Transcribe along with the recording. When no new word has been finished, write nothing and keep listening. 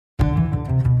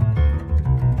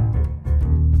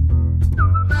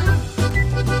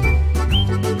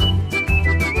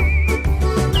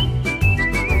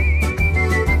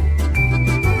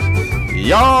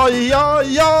Ja!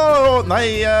 Nei,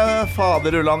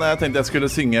 fader Ulland, jeg tenkte jeg skulle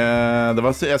synge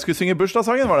jeg skulle synge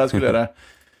bursdagssangen, var det jeg skulle gjøre.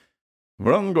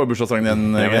 Hvordan går bursdagssangen igjen?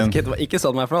 Jeg vet ikke, det var ikke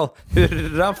sånn i hvert fall.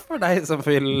 Hurra for deg som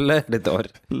fyller litt år.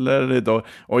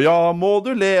 Og ja, må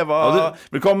du leve.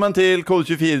 Velkommen til Kode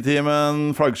 24-timen,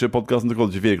 flaggskip-podcasten til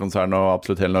Kode 24-konsernet og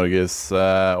absolutt hele Norges.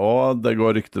 Og det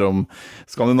går rykter om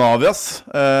Skandinavias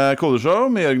kodeshow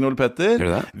med Jørgen Ole Petter.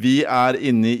 Vi er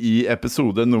inne i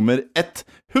episode nummer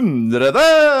 100.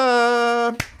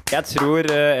 Jeg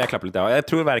klapper litt, ja.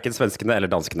 Jeg tror hverken svenskene eller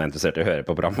danskene er interessert i å høre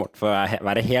på programmet vårt, for å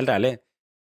være helt ærlig.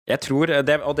 Jeg tror, og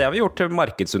det har vi gjort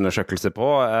markedsundersøkelser på,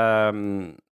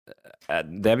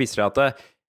 det viser at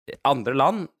andre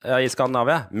land i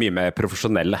Skandinavia er mye mer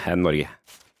profesjonelle enn Norge.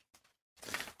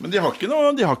 Men de har ikke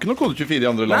noe Kode 24 i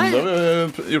andre land.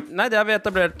 Nei, det har vi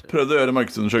etablert. Prøvd å gjøre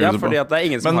markedsundersøkelser på. Ja, fordi at det er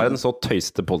ingen som har en så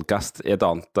tøyste podcast i et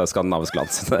annet skandinavisk land.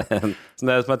 Så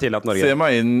det som er tillatt Norge. Se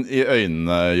meg inn i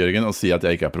øynene, Jørgen, og si at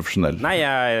jeg ikke er profesjonell. Nei,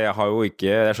 jeg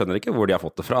skjønner ikke hvor de har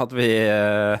fått det fra, at vi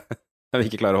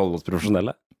ikke klarer å holde oss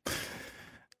profesjonelle.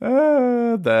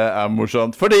 Det er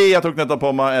morsomt. Fordi jeg tok nettopp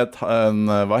på meg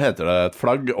et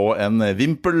flagg og en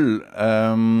vimpel.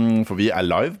 For vi er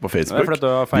live på Facebook. For at du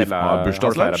har feilet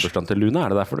bursdagen til Luna.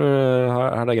 Er det derfor du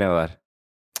har det greia der?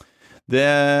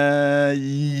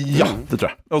 Ja, det tror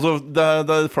jeg. Altså,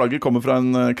 det flagget kommer fra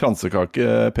en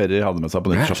kransekake Peri hadde med seg på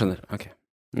nytt. Jeg skjønner, ok.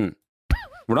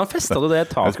 Hvordan festet du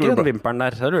det taket i den vimpelen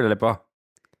der? Det lurer jeg litt på.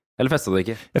 Eller festet du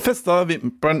ikke? Jeg festet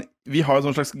vimpelen. Vi har jo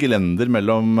sånn slags gelender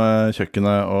mellom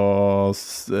kjøkkenet og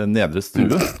nedre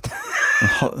stue.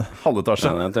 Halvetasje.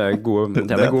 Ja, det er gode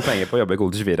penger på å jobbe i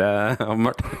Kode 24.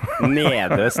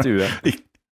 Nedre stue.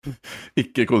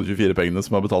 Ikke Kode 24-pengene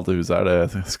som har betalt til huset her,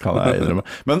 det kan jeg innrømme.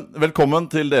 Men velkommen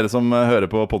til dere som hører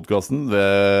på podcasten,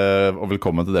 og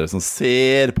velkommen til dere som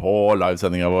ser på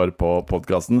livesendingen vår på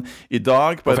podcasten. I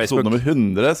dag, på episode nummer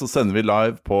 100, så sender vi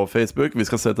live på Facebook. Vi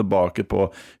skal se tilbake på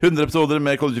 100 episoder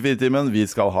med Kode 24-timen. Vi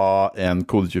skal ha en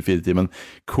Kode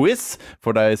 24-timen-quiz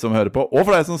for deg som hører på, og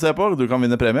for deg som ser på. Du kan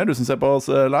vinne premier, du som ser på oss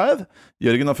live.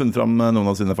 Jørgen har funnet fram noen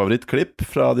av sine favorittklipp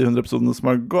fra de 100 episodene som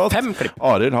har gått. 5 klipp.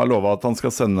 Arild har lovet at han skal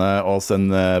sende oss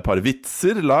en par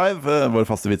vitser live, vår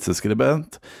faste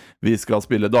vitseskribent. Vi skal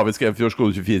spille David Skevfjords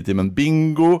Kode 24-timen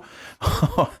bingo.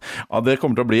 Ja, det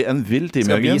kommer til å bli en vill time.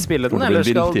 Skal vi spille den, eller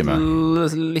skal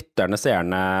lytterne,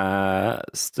 seerne,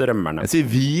 strømmerne? Jeg sier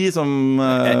vi som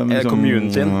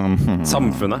communityen,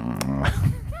 samfunnet.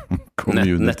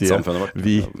 Nettsamfunnet vårt.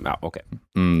 Vi. Ja, ok.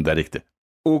 Det er riktig.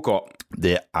 Ok.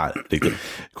 Det er riktig.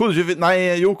 Kode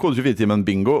 24-timen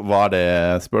bingo, hva er det,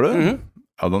 spør du?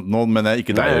 Ja, nå mener jeg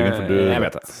ikke deg, Jørgen, for jeg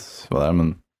vet det. Hva det er, men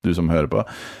du som hører på.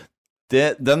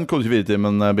 Den Kode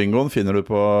 24-timen-bingoen finner du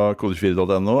på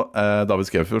kode24.no, David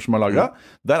Skevfjord som har laget.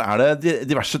 Der er det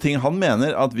diverse ting han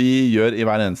mener at vi gjør i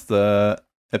hver eneste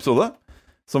episode.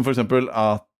 Som for eksempel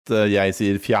at jeg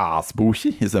sier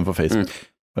fjasboki i stedet for Facebook.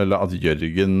 Eller at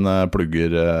Jørgen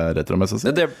plugger retromessa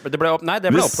si. Det ble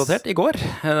oppdatert i går.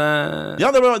 Ja,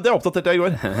 det er oppdatert i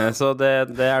går. Så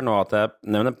det er nå at jeg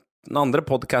nevner den andre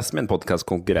podcasten min,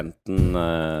 podcastkonkurrenten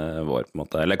vår, på en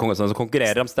måte. Eller som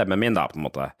konkurrerer om stemmen min, da, på en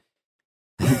måte.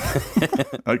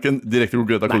 Er ikke en direkte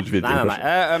konkurrent av Kode 24?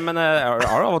 Nei, men jeg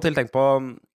har av og til tenkt på,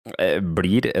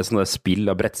 blir sånne spill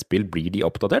og brettspill, blir de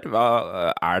oppdatert?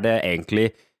 Er det egentlig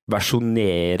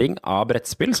versjonering av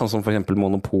brettspill, sånn som for eksempel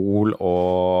Monopol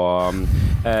og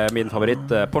min favoritt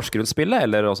Porsgrunn-spillet,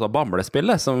 eller også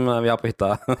Bamble-spillet, som vi har på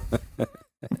hytta?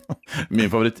 Min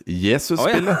favoritt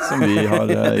Jesus-spillet som vi har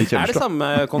i kjøleskap. Er det samme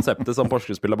konseptet som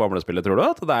Porsgrunn-spillet og Bamble-spillet, tror du?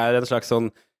 At det er en slags sånn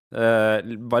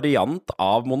variant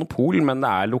av Monopol, men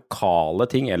det er lokale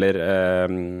ting, eller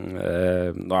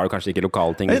nå er det kanskje ikke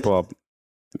lokale ting på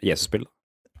Jesus-spill.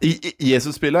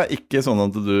 Jesus-spillet er ikke sånn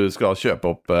at du skal kjøpe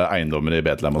opp eiendommer i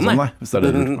Bethlehem og sånn, nei. Hvis det er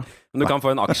det du lurer på. Du kan få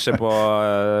en aksje på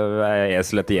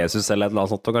eselet til Jesus eller et eller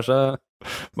annet sånt, kanskje?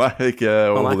 Nei,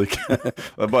 overhodet ikke.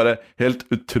 Det er bare helt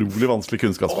utrolig vanskelig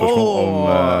kunnskapsspørsmål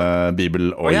om Bibel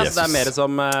og Jesus. Det er mer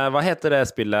som, hva heter det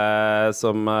spillet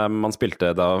som man spilte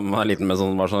da man var liten med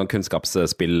var sånn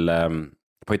kunnskapsspill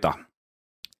på hytta?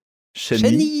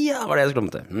 Geni, ja, var det jeg skulle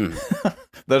komme til.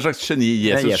 Det er en slags geni,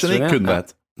 Jesus-geni, kunne det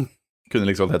hett. Kunne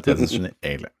liksom hett Jesus-geni,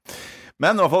 egentlig.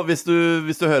 Men i hvert fall,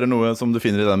 hvis du hører noe som du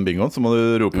finner i den bingoen, så må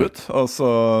du rope ut, og så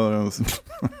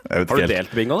Har du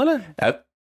delt bingoen, eller?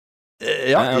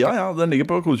 Ja, den ligger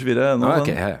på Kode 24 nå.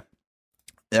 Okay.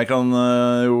 Jeg kan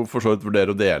jo for så vidt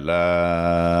vurdere å dele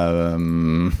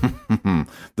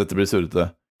Dette blir surrete.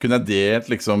 Kunne jeg delt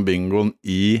liksom bingoen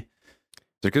i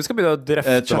Så du skal begynne å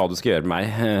drøfte hva du skal gjøre med meg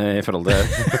i forhold til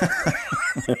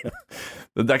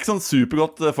Det er ikke sånn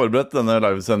supergodt forberedt, denne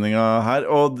livesendinga her.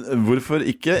 Og hvorfor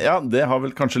ikke? Ja, det har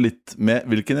vel kanskje litt med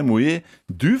hvilken emoji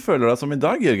du føler deg som i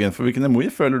dag, Jørgen. For hvilken emoji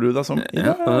føler du deg som i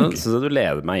dag? Så du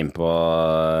leder meg inn på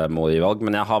emoji-valg,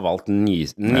 men jeg har valgt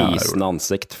nysende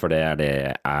ansikt, for det er det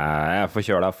jeg er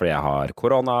forkjøla fordi jeg har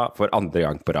korona for andre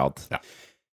gang på rad. Ja.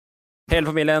 Hele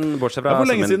familien, bortsett fra... Hvor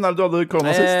lenge siden er det du hadde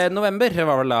korona sist? November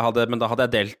var vel men da hadde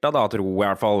jeg delta, da, tror jeg i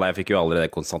hvert fall. Jeg fikk jo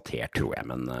allerede konstatert, tror jeg,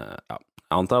 men ja,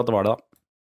 jeg antar at det var det da.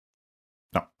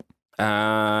 Ja.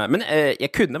 Men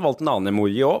jeg kunne valgt en annen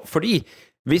emoji også, fordi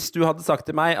hvis du hadde sagt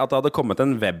til meg at det hadde kommet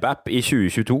en webapp i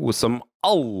 2022 som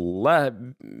alle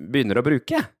begynner å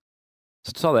bruke,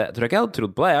 så tror jeg ikke jeg hadde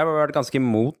trodd på det. Jeg har vært ganske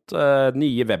imot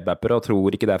nye webapper og tror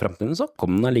ikke det er fremtiden, så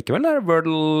kom den likevel, det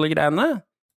Wordle-greiene.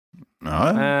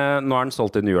 Ja. Nå er den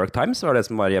solgt i New York Times, var det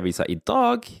som var i avisa i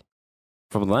dag.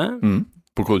 Får man det?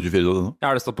 På kode 24 nå? Ja,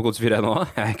 har det stått på kode 24 nå?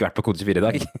 Jeg har ikke vært på kode 24 i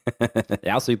dag.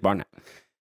 Jeg har sykt barn, jeg.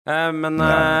 Men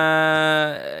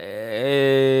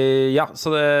ja,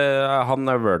 så han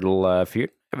er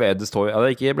Wordle-fyr. Det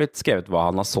hadde ikke blitt skrevet hva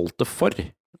han har solgt det for.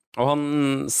 Og han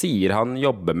sier han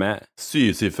jobber med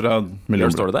 7-sifra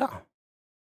millioner. Står det det?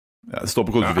 Ja, det står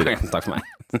på kode 24. Ja, takk for meg.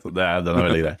 Så den er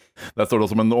veldig grei. Der står det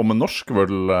også om en norsk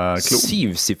Wordle-klon.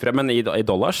 7-sifra, men i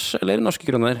dollars eller norske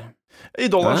kroner? I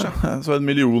dollars, ja. Så et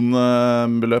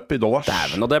millionbeløp i dollars.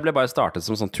 Dæven, og det ble bare startet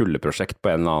som sånn tulleprosjekt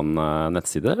på en eller annen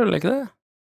nettside, eller ikke det?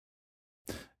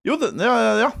 Jo,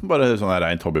 ja. Bare sånn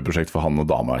rent hobbyprosjekt for han og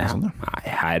dama. Ja. Sånn, ja. Nei,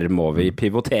 her må vi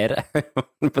pivotere.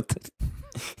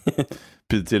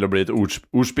 Til å bli et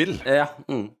ordspill. Ja.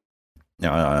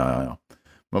 Ja.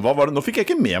 Men hva var det? Nå fikk jeg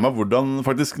ikke med meg hvordan,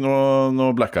 faktisk, nå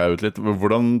blacka jeg ut litt.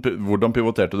 Hvordan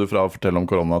pivoterte du fra å fortelle om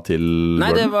korona til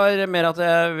Nei, det var mer at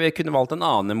jeg kunne valgt en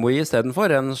annen emoji i stedet for.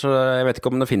 Så jeg vet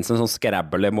ikke om det finnes en sånn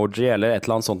Scrabble-emoji eller et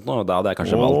eller annet sånt nå. Da hadde jeg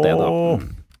kanskje valgt det, da.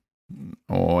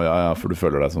 Ja, for du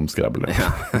føler deg som Scrabble. Ja.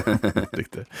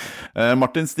 Riktig.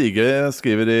 Martin Stige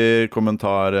skriver i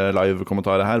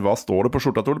live-kommentaret her: hva står det på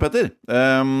skjorta til Ole Petter?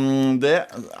 Det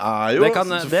er jo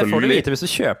selvfølgelig... Det får du vite hvis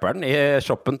du kjøper den i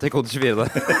shoppen til Kode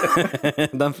 24.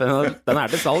 Den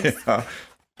er til salg. Ja.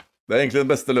 Det er egentlig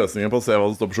den beste løsningen på å se hva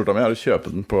det står på skjorta mi, er å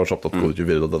kjøpe den på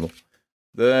shop.kode24.no.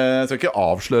 Jeg skal ikke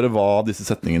avsløre hva disse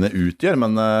setningene utgjør,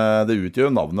 men det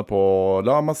utgjør navnet på,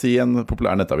 la meg si, en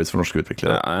populær nettavis for norske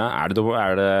utviklere. Er det på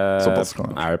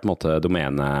en måte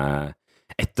domene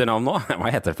etternavn nå?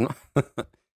 Hva heter det for noe?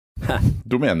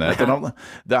 Domene etternavnet.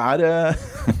 Det er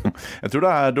jeg tror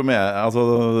det er domene, altså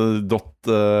 .no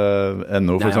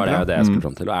for eksempel. Ja, det er det jeg skulle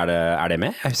fram til. Er det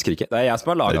med? Jeg husker ikke. Det er jeg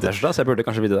som har laget det, så jeg burde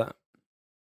kanskje vite det.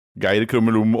 Geir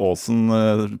Krummelom Aasen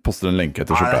poster en lenke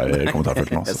etter skjorta i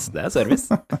kommentarfeltet nå. Yes, det er service.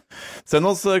 Send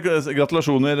oss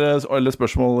gratulasjoner eller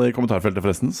spørsmål i kommentarfeltet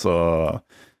forresten, så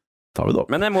tar vi det opp.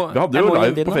 Vi hadde jo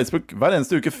live på Facebook hver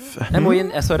eneste uke.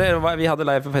 Vi hadde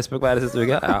live på Facebook hver eneste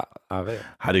uke. Ja.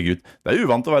 Herregud, det er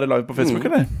uvant å være live på Facebook,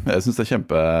 eller? Jeg synes det er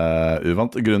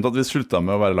kjempeuvant. Grunnen til at vi sluttet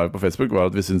med å være live på Facebook var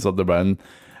at vi synes at det var en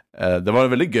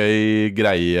veldig gøy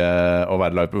greie å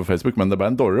være live på Facebook, men det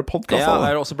ble en dårligere podcast.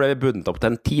 Ja, og så ble vi bundet opp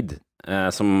til en tid,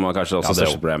 som kanskje også det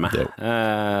problemet.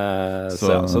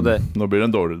 Nå blir det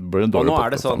en dårlig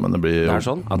podcast, men det blir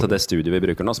sånn at det studiet vi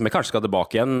bruker nå, som vi kanskje skal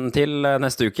tilbake igjen til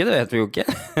neste uke, det vet vi jo ikke.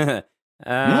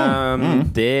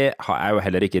 Det er jo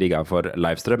heller ikke rigget for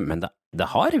livestrøm, men det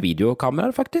har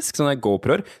videokameraer faktisk, sånne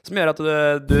GoPro'er, som gjør at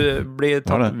du blir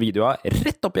tatt videoer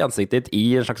rett opp i ansiktet ditt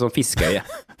i en slags sånn fiskeøye.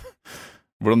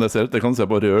 Hvordan det ser ut, det kan du se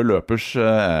på Rød Løpers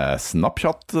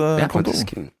Snapchat-konto.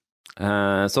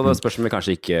 Så det spørs om vi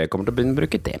kanskje ikke kommer til å begynne å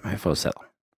bruke det, men vi får se da.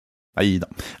 Neida.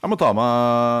 Jeg må ta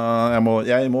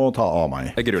av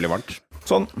meg. Det er gruelig varmt.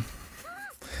 Sånn.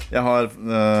 Jeg har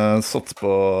satt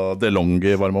på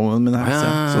DeLonghi varmeovnen min her,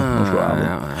 så nå slår jeg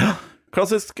den.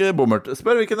 Klassisk bommert.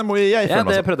 Spør hvilken emoji jeg føler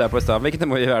meg som. Ja, det prøvde jeg på i sted. Hvilken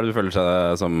emoji er det du føler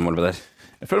seg som, Ole Petter?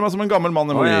 Jeg føler meg som en gammel mann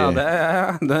emoji. Og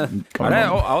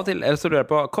av og til så lurer jeg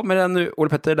på, kommer Ole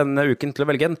Petter denne uken til å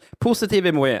velge en positiv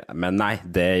emoji? Men nei,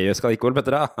 det skal ikke Ole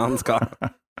Petter da. Han skal...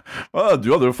 Du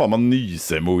hadde jo faen meg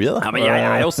nyse-emoji da. Ja, men jeg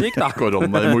er jo syk da.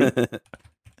 Korona-emoji.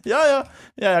 Ja,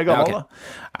 jeg er gammel da.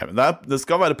 Nei, men det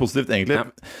skal være positivt egentlig.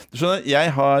 Du skjønner, jeg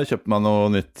har kjøpt meg noe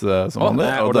nytt som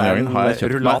vanlig. Og denne gangen har jeg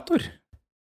kjøpt rullator.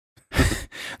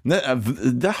 Nei,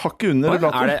 det er hakket under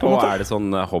rullator. Og er det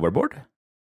sånn hoverboard?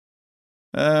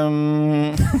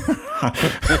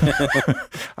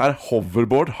 Er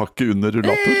hoverboard hakket under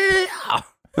rullator? Ja.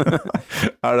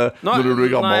 Er det, når du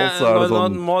blir gammel, så er det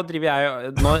sånn nå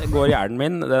går hjernen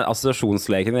min,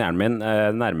 assosiasjonsleken i hjernen min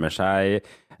nærmer seg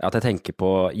at jeg tenker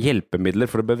på hjelpemidler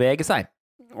for å bevege seg.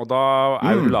 Og da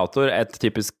rullator et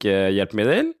typisk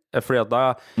hjelpemiddel, fordi at da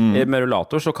med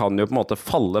rullator så kan du jo på en måte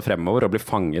falle fremover og bli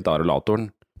fanget av rullatoren.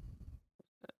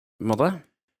 På en måte.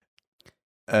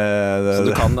 Så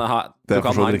du kan ha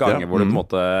en gange hvor du på en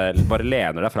måte bare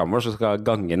lener deg fremover, så skal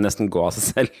gangen nesten gå av seg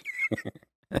selv.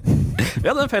 Vi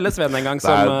hadde en felles venn en gang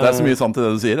som det er så mye sant i det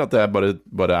du sier at jeg bare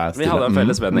er stille. Vi hadde en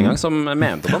felles venn en gang som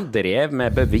mente at han drev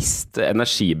med bevisst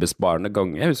energibesparende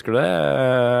gange. Husker du det?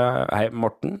 Hei,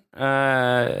 Morten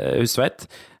Husveit.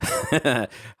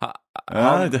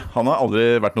 Han har aldri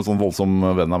vært noen sånn voldsom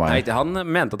venn av meg. Nei, han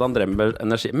mente at han drev med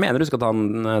energi. Mener du at han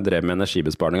drev med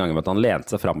energibesparende ganger med at han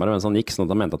lente seg fremover mens han gikk, sånn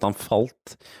at han mente at han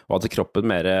falt, og at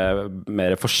kroppen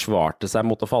mer forsvarte seg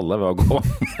mot å falle ved å gå?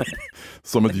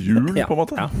 Som et hjul, på en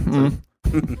måte? Ja.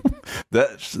 Det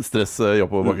er stress i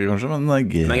oppoverbakke, kanskje, men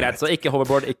greit, så ikke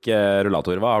hoverboard, ikke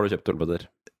rullator. Hva har du kjøpt, Olpetter?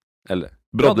 Eller?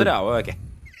 Brodder. Ok.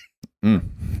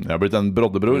 Jeg har blitt en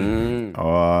brodderbror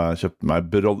og kjøpt meg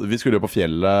brodder. Vi skulle jo på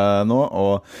fjellet nå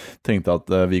og tenkte at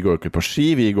vi går ikke på ski,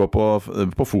 vi går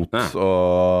på fot,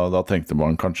 og da tenkte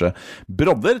man kanskje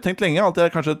brodder. Tenkt lenge at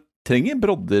jeg kanskje trenger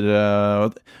brodder.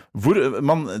 Det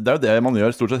er jo det man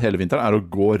gjør stort sett hele vinteren, er å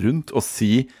gå rundt og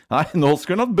si nei, nå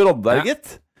skulle han hatt brodder, gitt.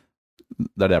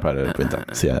 Det er det jeg pleier på vinteren,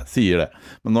 sier det.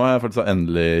 Men nå har jeg faktisk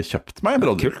endelig kjøpt meg en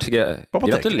brodder. Kult,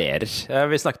 gratulerer.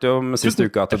 Vi snakket jo om siste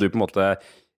uke at du på en måte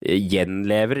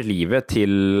gjenlever livet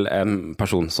til en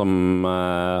person som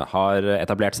har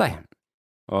etablert seg.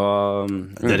 Og,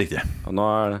 det er riktig. Og nå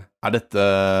er dette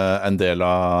en del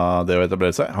av det å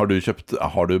etablere seg? Har du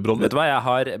brodder? Vet du hva, jeg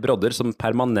har brodder som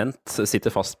permanent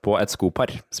sitter fast på et skopar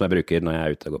som jeg bruker når jeg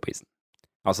er ute og går på isen.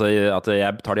 Altså at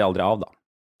jeg tar de aldri av da.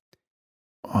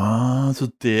 Så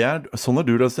sånn har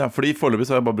du løst det. Fordi foreløpig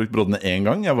så har jeg bare brukt broddene en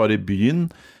gang. Jeg var i byen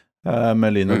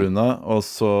med Linn og Luna, og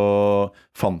så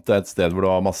fant jeg et sted hvor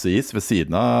det var masse is ved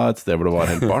siden av et sted hvor det var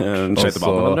helt bart. En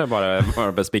skjøytebane,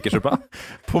 bare spikersuppa?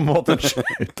 På en måte en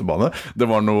skjøytebane. Det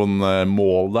var noen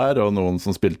mål der, og noen som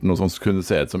spilte noe som kunne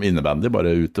se ut som innebandy,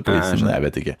 bare ute på isen. Jeg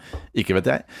vet ikke. Ikke vet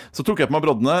jeg. Så tok jeg på meg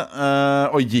broddene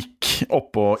og gikk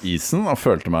opp på isen og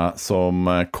følte meg som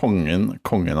kongen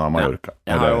av Mallorca.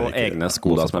 Jeg har jo egne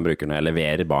sko da som jeg bruker når jeg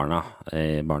leverer barna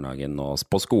i barnehagen og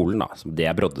på skolen da. Det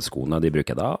er broddeskoene de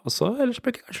bruker da, og så ellers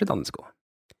bruker jeg kanskje litt andre sko.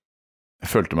 Jeg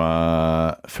følte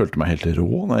meg helt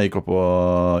rå når jeg gikk opp på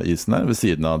isen her, ved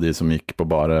siden av de som gikk på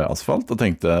bare asfalt, og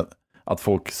tenkte at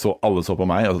alle så på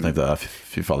meg, og så tenkte jeg,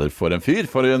 fy fader, for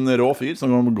en rå fyr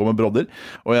som går med brodder.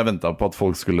 Og jeg ventet på at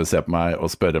folk skulle se på meg og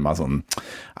spørre meg sånn,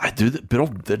 nei du,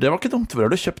 brodder, det var ikke dumt, hvor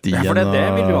har du kjøpt de igjen? Ja, for det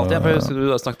vil du alltid,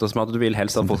 du har snakket også om at du vil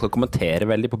helst at folk skal kommentere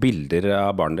veldig på bilder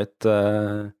av barnet ditt.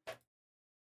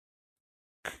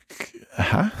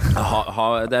 Hæ?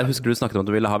 Jeg husker du snakket om at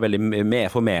du ville ha veldig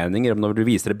formeninger om når du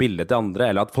viser et bilde til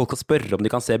andre, eller at folk skal spørre om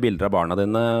de kan se bilder av barna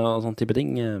dine og sånne type ting.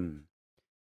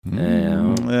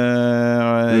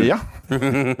 Ja.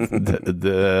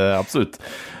 Absolutt.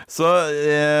 Så,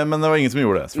 men det var ingen som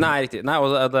gjorde det. Nei, riktig. Nei,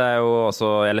 og det er jo også,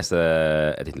 jeg leste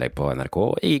et innlegg på NRK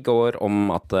i går om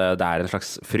at det er en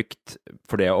slags frykt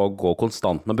for det å gå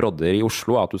konstant med brodder i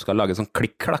Oslo, at du skal lage en sånn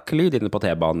klikk-klakk-lyd inne på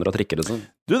T-baner og trikker og sånn.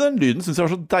 Du, den lyden synes jeg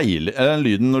var så deilig. Den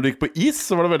lyden når du gikk på is,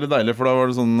 så var det veldig deilig, for da var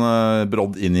det sånn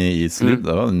brodd inn i islyd.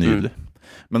 Det var nydelig.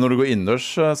 Men når du går innendørs,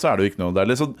 så er det jo ikke noe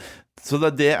deilig. Så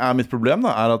det er mitt problem,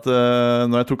 da, er at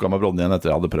når jeg tok av meg brodden igjen etter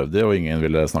jeg hadde prøvd det, og ingen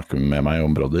ville snakke med meg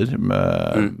om brodder,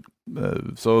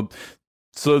 så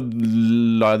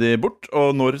la jeg de bort.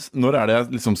 Og når er det jeg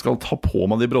liksom skal ta på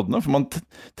meg de broddene? For man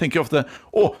tenker jo ofte,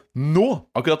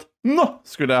 akkurat nå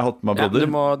skulle jeg hatt med brodder.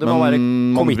 Ja, du må være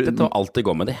committed til å alltid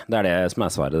gå med de. Det er det som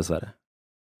er svaret, dessverre.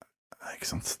 Ikke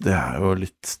sant? Det er jo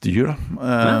litt styr, da.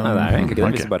 Nei, det er jo egentlig ikke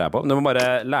det hvis du bare er på. Du må bare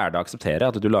lære deg å akseptere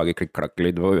at du lager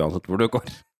klikk-klakk-lyd uansett hvor du går.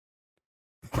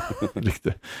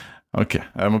 Riktig. Ok,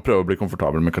 jeg må prøve å bli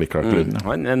komfortabel med klikk-klakk-lyden. Det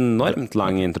var en enormt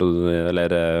lang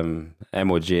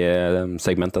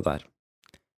emoji-segment dette her.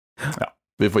 Ja,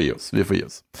 vi får gi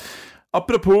oss.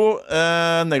 Apropos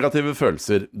negative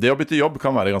følelser. Det å bytte jobb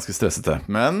kan være ganske stressete,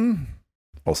 men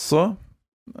også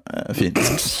fint.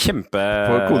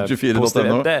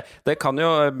 Kjempepositivt. Det kan jo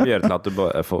gjøre til at du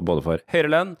både får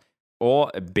høyere lønn og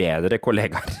bedre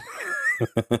kollegaer.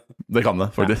 Det kan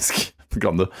det, faktisk. Det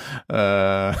kan du.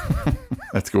 Jeg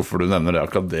vet ikke hvorfor du nevner det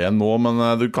akkurat det nå, men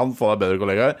du kan få deg bedre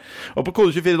kollegaer. Og på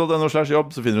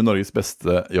kode24.no/jobb så finner du Norges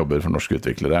beste jobber for norske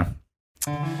utviklere.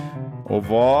 Og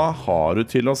hva har du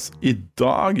til oss i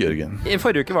dag, Jørgen? I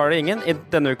forrige uke var det ingen. I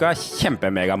denne uka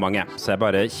kjempemega mange. Så jeg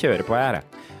bare kjører på her.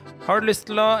 Har du lyst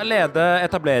til å lede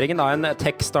etableringen av en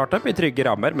tech-startup i trygge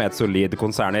rammer med et solid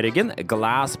konsern i ryggen?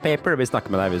 Glasspaper vil snakke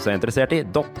med deg hvis du er interessert i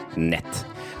 .net.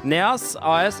 Neas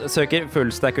AS søker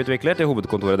fullstack-utvikler til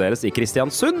hovedkontoret deres i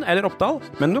Kristiansund eller Oppdal,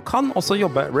 men du kan også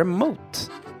jobbe remote.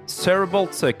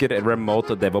 Serverbolt søker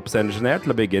remote DevOps Engineer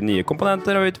til å bygge nye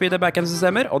komponenter og utvide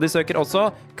backend-systemer, og de søker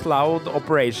også Cloud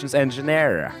Operations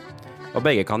Engineer. Og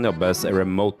begge kan jobbes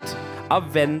remote.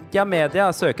 Aventia Media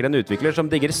søker en utvikler som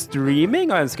digger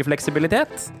streaming og ønsker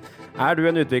fleksibilitet. Er du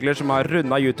en utvikler som har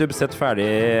rundet YouTube, sett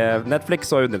ferdig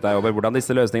Netflix og undret deg over hvordan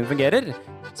disse løsningene fungerer?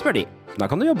 Spør de.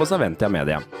 Da kan du jobbe hos Aventia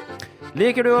Media.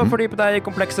 Liker du å fordype deg i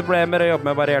komplekse problemer og jobbe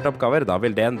med varierte oppgaver? Da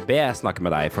vil DNB snakke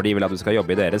med deg, for de vil at du skal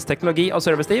jobbe i deres teknologi- og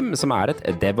serviceteam, som er et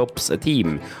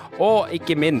DevOps-team. Og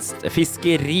ikke minst,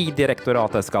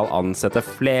 Fiskeridirektoratet skal ansette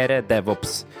flere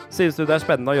DevOps. Synes du det er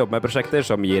spennende å jobbe med prosjekter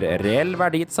som gir reell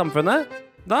verdi til samfunnet?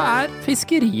 Da er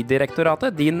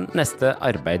Fiskeridirektoratet din neste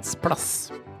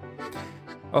arbeidsplass.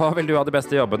 Og vil du ha de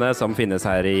beste jobbene som finnes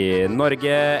her i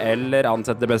Norge, eller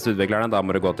ansette de beste utviklerne, da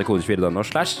må du gå til kode24.no/.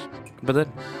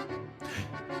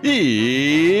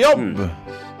 Jobb!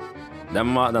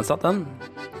 Den satt, den.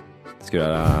 Skulle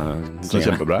jeg... Så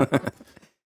kjempebra.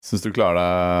 Synes du klarer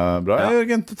deg bra,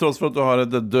 Jørgen, til tross for at du har et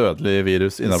dødelig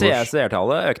virus innenfor?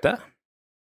 CR-tallet økte.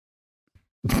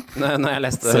 Når jeg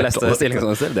leste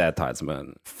stillingsannonser, det tar jeg som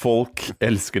en... Folk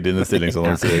elsker dine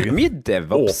stillingsannonser, Jørgen. Mye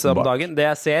DevOps om dagen. Det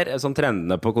jeg ser som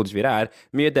trendene på Kode24 er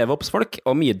mye DevOps-folk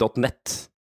og mye .net.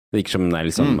 Det virker som det er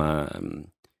liksom...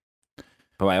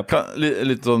 på vei opp.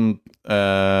 Litt sånn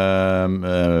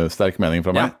sterk mening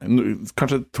fra meg.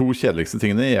 Kanskje to kjedeligste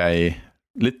tingene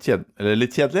litt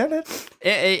kjedelig, eller?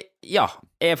 Ja,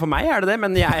 for meg er det det,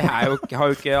 men jeg har jo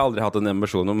ikke aldri hatt en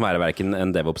ambisjon om å være hverken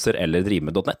en DevOpser eller drive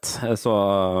med .net, så...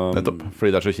 Nettopp, fordi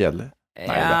det er så kjedelig.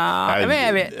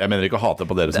 Jeg mener ikke å hate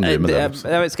på dere som driver med DevOps.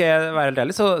 Skal jeg være helt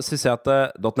ærlig, så synes jeg at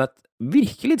 .net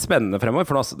virker litt spennende fremover,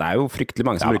 for det er jo fryktelig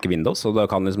mange som bruker Windows, og da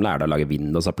kan liksom lære deg å lage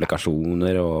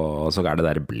Windows-applikasjoner, og så er det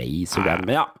der Blaze og greier.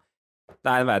 Men ja, det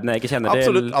er en verden jeg ikke kjenner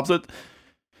til. Absolutt.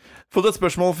 Fått et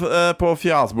spørsmål på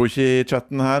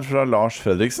Fjasboki-chatten her fra Lars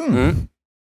Fredriksen.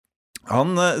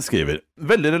 Han skriver,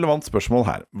 veldig relevant spørsmål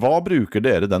her. Hva bruker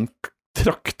dere den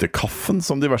traktekaffen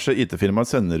som diverse IT-firmaer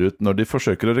sender ut når de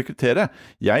forsøker å rekruttere?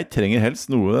 Jeg trenger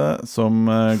helst noe som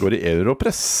går i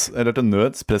Europress, eller til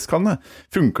nøds presskanne.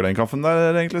 Funker den kaffen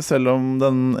der egentlig, selv om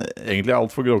den egentlig er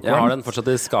alt for grovkvarm? Jeg har den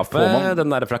fortsatt i skapet,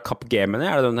 den der fra Capgemini,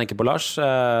 er det den du tenker på, Lars?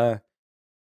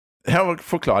 Ja,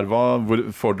 forklar, hvor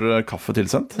får dere kaffe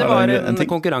tilsendt? Det var en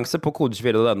konkurranse på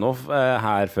kode24.no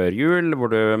her før jul, hvor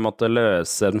du måtte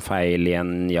løse en feil i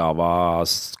en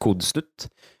Java-kodesnutt.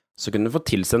 Så kunne du få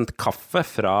tilsendt kaffe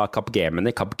fra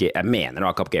Capgemini. Jeg mener det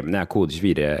var Capgemini,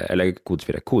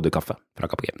 kodekaffe fra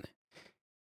Capgemini.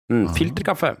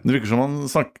 Filterkaffe. Det virker som man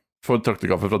får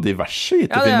traktekaffe fra diverse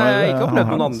IT-firmaer. Ja, jeg har ikke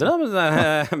opplevd noen andre,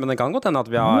 men det kan godt hende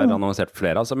at vi har annonsert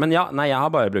flere. Altså. Men jeg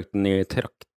har bare brukt den i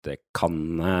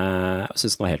traktekanne. Jeg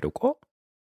synes den var helt ok.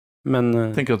 Men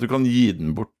tenker at du kan gi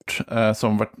den bort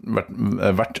som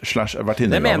vertinne.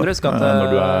 Det mener du husk at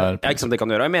ikke som det kan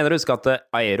gjøre. Jeg mener du husk at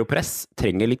Aeropress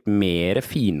trenger litt mer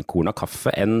finkorna kaffe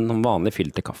enn vanlig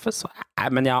filterkaffe.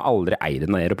 Men jeg har aldri eid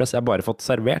en Aeropress. Jeg har bare fått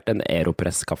servert en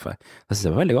Aeropress-kaffe. Det synes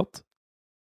jeg var veldig godt.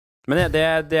 Men det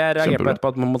jeg reagerer på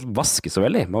etterpå, at man må vaske så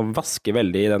veldig. Man vasker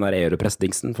veldig i den der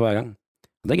Aeropress-dingsen for hver gang.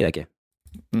 Det gidder jeg ikke.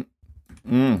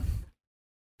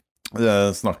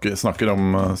 Snakker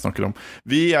om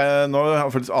nå har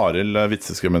faktisk Arild,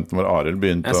 vitseskribenten vår Arild,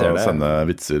 begynt å sende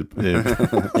vitser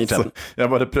så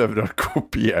jeg bare prøver å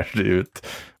kopiere de ut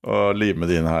og lime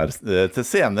de inn her til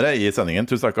senere i sendingen.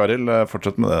 Tusen takk, Arild,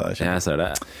 fortsett med det. Jeg ser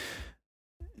det.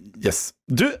 Yes.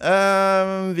 Du,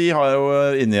 vi er jo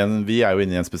inne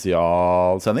i en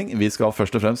spesialsending. Vi skal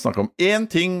først og fremst snakke om én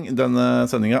ting denne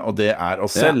sendingen, og det er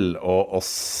oss selv og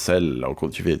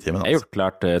Kode24-timen. Jeg har gjort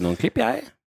klart noen klipp, jeg.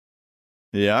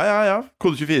 Ja.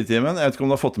 Kode24-timen, jeg vet ikke om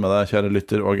du har fått med deg, kjære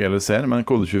lytter og eller ser, men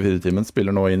Kode24-timen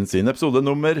spiller nå inn sin episode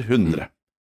nummer 100.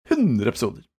 100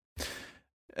 episoder.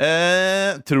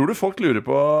 Tror du folk lurer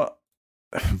på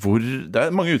det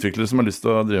er mange utviklere som har lyst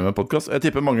til å drive med podcast. Jeg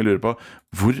tipper mange lurer på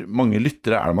hvor mange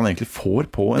lyttere er det man egentlig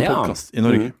får på en podcast i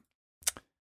Norge?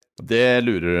 Det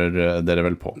lurer dere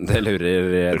vel på. Det lurer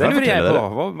jeg på.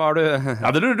 Hva har du? Ja,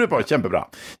 det lurer du på. Kjempebra.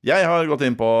 Jeg har gått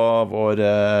inn på vår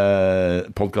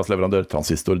podcastleverandør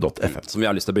transistor.fm, som vi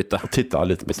har lyst til å bytte. Og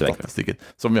tittet litt på statistikken.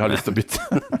 Som vi har lyst til å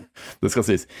bytte. Det skal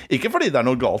sies. Ikke fordi det er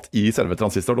noe galt i selve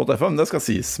transistor.fm, det skal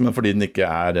sies, men fordi den ikke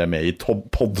er med i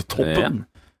podtoppen.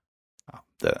 Ja,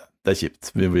 det er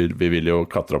kjipt. Vi vil jo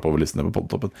klatre opp over listene på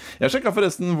podtoppen. Jeg sjekket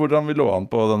forresten hvordan vi lå an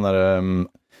på den der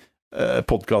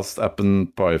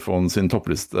podcast-appen på iPhone sin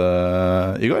toppliste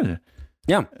i går.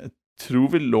 Ja. Jeg tror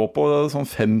vi lå på sånn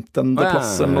 15.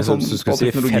 plass eller noe sånt. Du skulle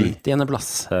si 50.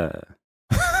 plass.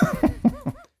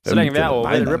 Så lenge vi er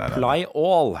over reply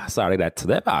all, så er det greit.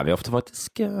 Det er vi ofte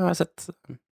faktisk, har jeg sett.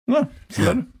 Ja,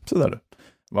 så der du.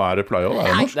 Hva er reply all? Er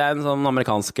det norsk? Det er en sånn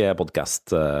amerikansk podcast.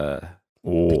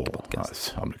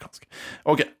 Amerikansk.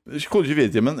 Ok, Kode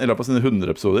 24-timen i løpet av sine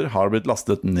 100 episoder har blitt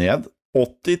lastet ned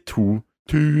 82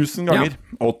 000 ganger.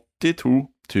 Ja. 82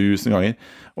 000 ganger.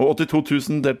 Og 82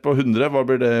 000 delt på 100, hva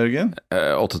blir det, Jørgen?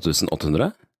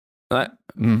 8800? Nei.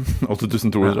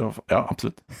 8200, ja,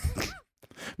 absolutt.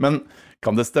 Men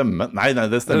kan det stemme? Nei,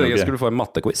 det stemmer ikke. Jeg skulle få en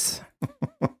mattequiz.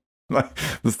 Nei,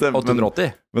 det stemmer.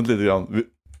 880? Vent litt grann.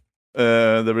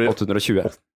 Det blir 820.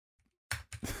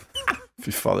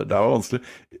 Fy fader, det var vanskelig.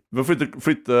 Vi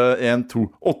flytte 1, 2,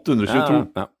 822.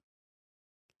 Ja.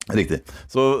 Riktig.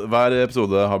 Så hver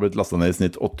episode har blitt lastet ned i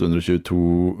snitt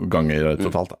 822 ganger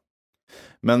totalt.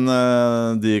 Men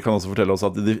de kan også fortelle oss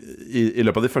at i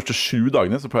løpet av de første 7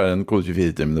 dagene så pleier en Kode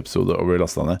 24-timen-episode å bli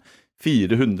lastet ned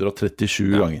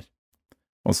 437 ganger.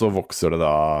 Og så vokser det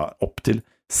da opp til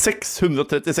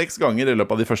 636 ganger i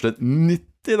løpet av de første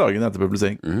 90 dagene etter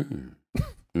publisering.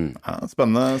 Ja,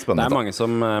 spennende. Det er mange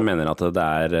som mener at det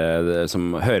er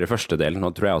som hører første delen,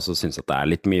 og tror jeg også synes at det er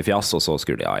litt mye fjas, og så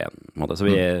skrur de av igjen. Så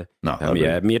vi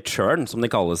har mye churn, som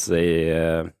det kalles i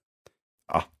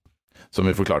som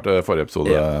vi forklarte forrige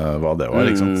episode hva det var,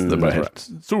 ikke sant? Det ble helt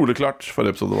soleklart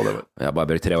forrige episode hva det var. Jeg har bare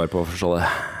brukt 3 år på å forstå det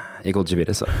i Kode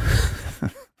 24, så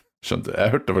skjønte.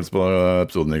 Jeg hørte faktisk på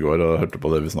episoden i går, og hørte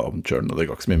på det vi snakket om churn, og det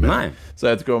ga ikke så mye mer. Så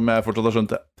jeg vet ikke om jeg fortsatt har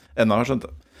skjønt det. Enda har skjønt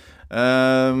det.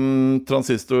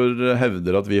 Transistor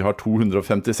hevder at vi har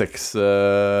 256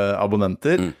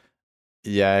 abonnenter.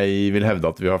 Jeg vil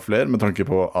hevde at vi har flere, med tanke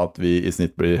på at vi i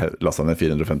snitt blir lastet ned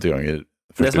 450 ganger.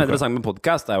 Det som er interessant med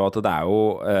podcast er jo at det er jo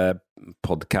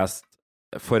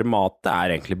podcast-formatet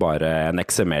er egentlig bare en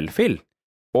XML-fil,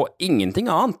 og ingenting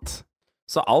annet.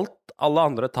 Så alle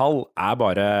andre tall er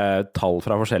bare tall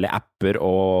fra forskjellige apper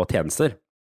og tjenester.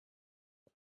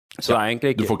 Så det er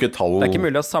egentlig ikke, det er ikke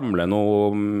mulig å samle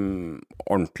noe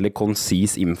ordentlig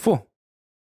konsis info.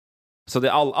 Så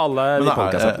alle de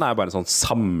podcast-appene er bare en sånn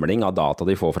samling av data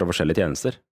de får fra forskjellige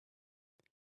tjenester.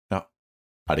 Ja.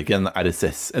 Er det ikke en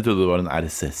RSS? Jeg trodde det var en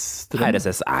RSS.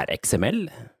 RSS er XML.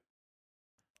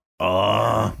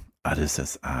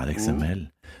 RSS er XML.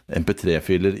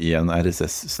 MP3-filer i en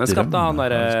RSS-strøm. Men skapte han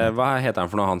der, hva heter han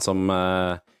for noe, han som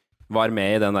var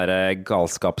med i den der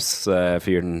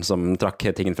galskapsfyren som trakk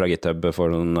tingen fra GitHub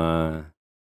for noen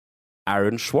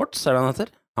Aaron Swartz, er det han heter?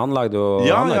 Han lagde jo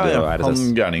RSS.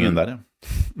 Han gærningen der,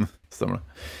 ja. Stemmer det.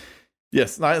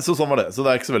 Yes, nei, så sånn var det. Så det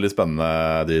er ikke så veldig spennende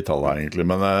de tallene egentlig,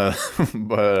 men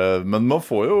man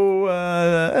får jo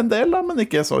en del da, men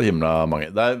ikke så himla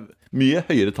mange. Det er mye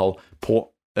høyere tall på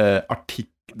artikler.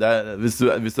 Hvis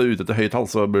du er ute etter høye tall,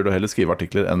 så burde du heller skrive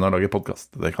artikler enn å lage podcast.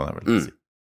 Det kan jeg vel si.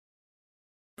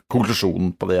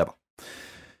 Konklusjonen på det da.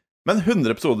 Men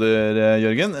 100 episoder,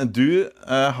 Jørgen. Du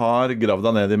har gravd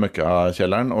deg ned i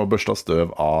møkkakjelleren og børstet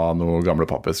støv av noen gamle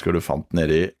pappesker du fant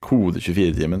nede i Kode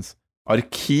 24-timens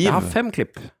arkiv. Jeg har 5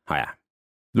 klipp, har jeg.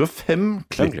 Du har 5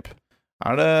 klipp.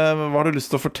 Hva har du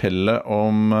lyst til å fortelle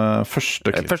om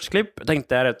første klipp? Første klipp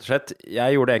tenkte jeg rett og slett,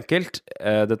 jeg gjorde det enkelt.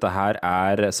 Dette her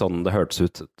er sånn det hørtes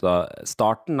ut da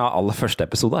starten av aller første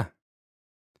episode.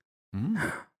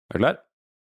 Er du klar?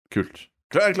 Kult.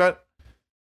 Klar.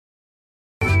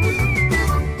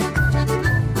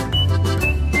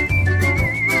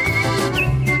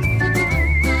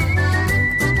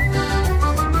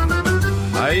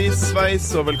 Hei, sveis,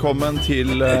 og velkommen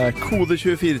til Kode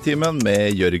 24-timen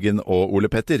med Jørgen og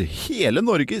Ole Petter. Hele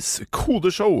Norges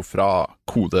kodeshow fra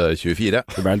Kode 24.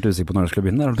 Du ble litt usikker på når du skulle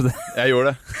begynne, eller? Jeg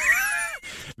gjorde det.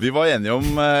 Vi var enige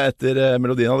om etter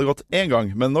melodien hadde gått en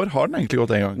gang, men når har den egentlig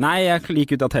gått en gang? Nei, jeg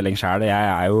gikk ut av telling selv. Jeg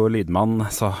er jo lydmann,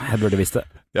 så jeg burde visst det.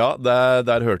 Ja,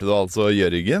 der hørte du altså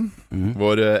Jørgen,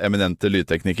 vår eminente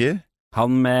lydtekniker.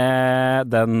 Han med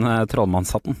den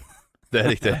trollmannshatten. Det er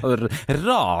riktig.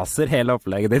 Raser hele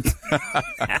opplegget ditt.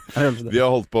 Vi har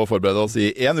holdt på å forberede oss i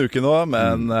 1 uke nå,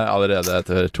 men allerede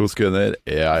etter 2 sekunder,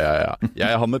 ja. Jeg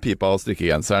er han med pipa og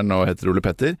strikkegenseren og heter Ole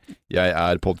Petter. Jeg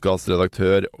er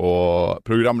podcastredaktør og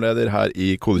programleder her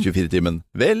i Kode 24-timen.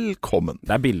 Velkommen.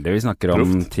 Det er bilder vi snakker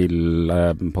om til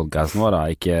podcasten vår, da,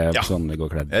 ikke sånn vi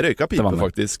går kledd. Jeg røyka pipe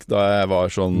faktisk da jeg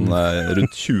var sånn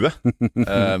rundt 20,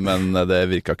 men det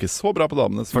virka ikke så bra på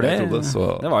damene som jeg trodde. Så.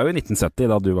 Det var jo i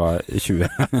 1970 da du var 20.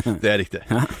 Det er riktig.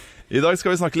 I dag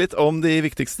skal vi snakke litt om de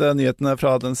viktigste nyhetene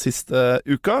fra den siste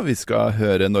uka. Vi skal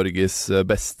høre Norges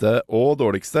beste og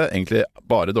dårligste, egentlig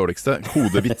bare dårligste,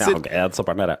 kodevitser. Jeg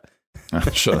stopper den nede.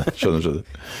 Skjønner.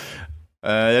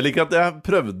 Jeg liker at jeg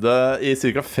prøvde i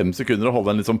ca. 5 sekunder å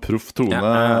holde en litt sånn proff tone.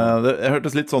 Jeg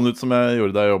hørtes litt sånn ut som jeg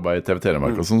gjorde da jeg jobbet i TV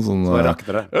Telemark og sånn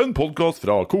en podcast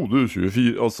fra Kode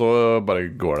 24, og så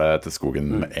bare går det til skogen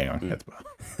med en gang etterpå.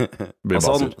 Og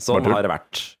sånn har det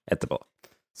vært etterpå.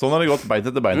 Sånn har det gått beint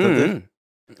etter.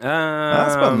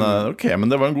 Spennende. Ok, men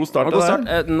det var en god start.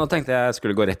 Nå tenkte jeg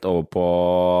skulle gå rett over på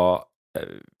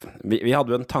vi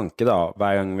hadde jo en tanke da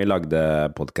hver gang vi lagde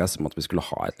podcast om at vi skulle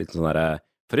ha et litt sånn der,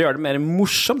 for å gjøre det mer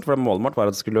morsomt, for målet vårt var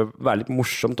at det skulle være litt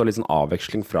morsomt og litt sånn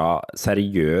avveksling fra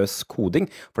seriøs koding,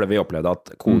 fordi vi opplevde at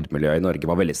kodemiljøet i Norge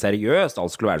var veldig seriøst,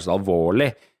 alt skulle være så alvorlig,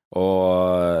 og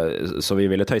så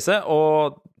vi ville tøyse, og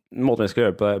måten vi skulle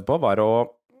gjøre det på var å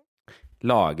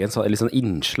lage en litt sånn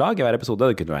innslag i hver episode.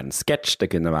 Det kunne være en sketsj, det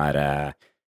kunne være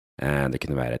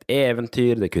et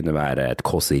eventyr, det kunne være et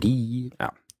kåseri, ja,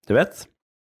 du vet.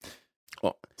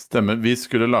 Stemmer, vi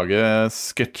skulle lage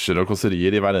sketsjer og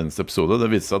kåserier i hver eneste episode. Det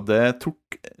viste seg at det tok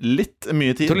litt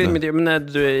mye tid. Men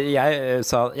jeg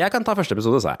sa, jeg kan ta første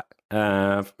episode, sa jeg.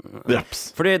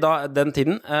 Fordi den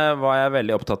tiden var jeg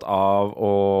veldig opptatt av å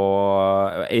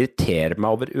irritere meg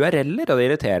over URL-er, og det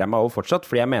irriterer jeg meg over fortsatt,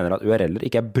 fordi jeg mener at URL-er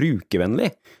ikke er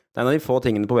brukervennlig. Det er en av de få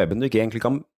tingene på webben du ikke egentlig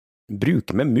kan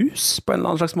bruke med mus på en eller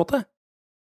annen slags måte.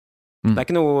 Det er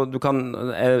ikke noe du kan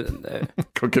kan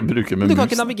ikke bruke med mus. Du kan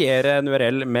ikke navigere en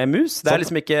URL med mus. Det er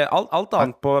liksom ikke alt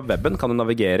annet på webben kan du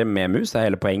navigere med mus, det er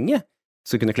hele poenget.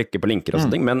 Så du kunne klikke på linker og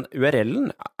sånne ting, men URL-en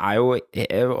er jo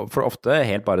for ofte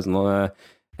helt bare sånn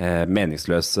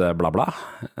meningsløs bla bla.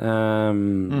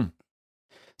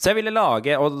 Så jeg ville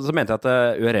lage, og så mente jeg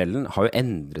at URL-en har jo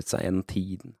endret seg gjennom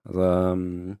tiden. Altså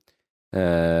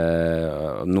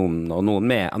noen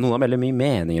har veldig mye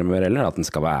meninger om URL-er, at den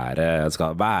skal være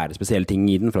spesielle ting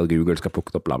i den for at Google skal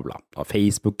plukke det opp, bla bla, og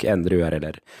Facebook endrer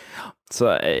URL-er.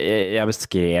 Så jeg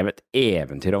beskrev et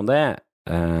eventyr om det.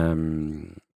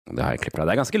 Det har jeg klippet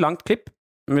av. Det er ganske langt klipp.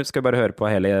 Skal vi bare høre på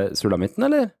hele sulamitten,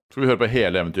 eller? Skal vi høre på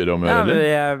hele eventyret om URL?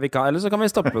 Ja, vi kan, eller så kan vi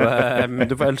stoppe det.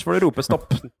 Ellers får du rope stopp.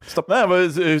 Nei,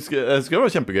 jeg husker det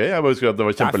var kjempegøy. Jeg bare husker at det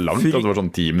var kjempelangt, at det var sånn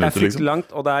 10 minutter, liksom. Langt,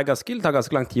 og det tar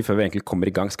ganske lang tid før vi egentlig kommer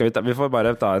i gang. Vi får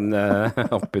bare ta en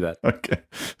oppi der. Ok.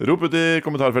 Rop ut i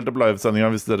kommentarfeltet på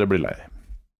livesendinga hvis dere blir lei.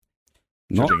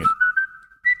 Nå?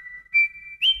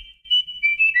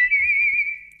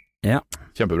 Ja.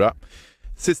 Kjempebra.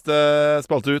 Siste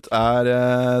spalte ut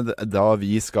da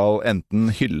vi skal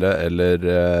enten hylle eller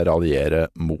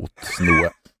raljere mot noe.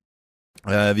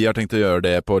 Vi har tenkt å gjøre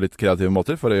det på litt kreative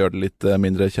måter for å gjøre det litt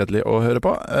mindre kjedelig å høre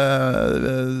på.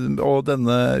 Og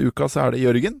denne uka så er det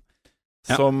Jørgen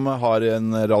som har en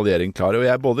raljering klar, og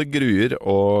jeg både gruer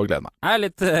og gleder meg. Jeg er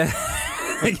litt...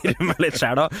 Jeg gruer meg litt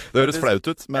selv da. Det høres flaut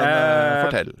ut, men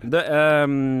fortell.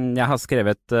 Jeg har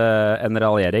skrevet en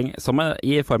raljering som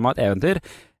i form av et eventyr.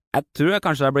 Jeg tror jeg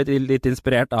kanskje har blitt litt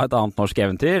inspirert av et annet norsk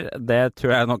eventyr. Det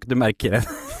tror jeg nok du merker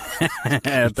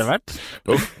etter hvert.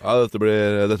 Ja, dette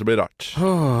blir rart.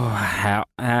 Ja,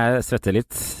 jeg svetter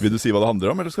litt. Vil du si hva det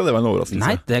handler om, eller skal det være en overraskelse?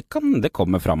 Nei, det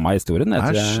kommer fram av historien.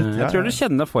 Jeg tror du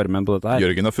kjenner formen på dette her.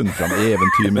 Jørgen har funnet fram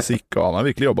eventyrmusikk, og han har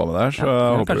virkelig jobbet med det her, så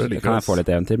jeg håper du liker det. Kan jeg få litt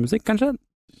eventyrmusikk, kanskje?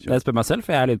 Jeg spør meg selv,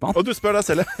 for jeg er lydmann. Og du spør deg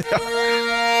selv, ja.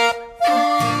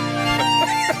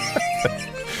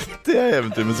 Det er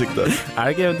eventyrmusikk der. Er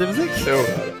det ikke eventyrmusikk? Jo.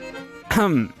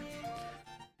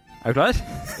 Er du klar?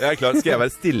 Jeg er klar. Skal jeg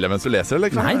være stille mens du leser, eller?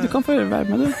 Nei, du kan få være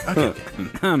med, du. Okay.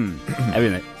 Jeg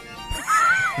begynner.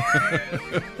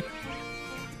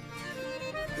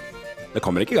 Det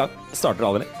kommer ikke i gang. Det starter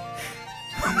aldri.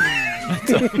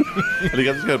 Jeg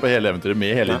liker at du skal høre på hele eventyret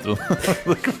med hele introen.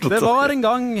 Det var en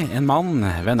gang en mann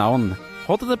ved navn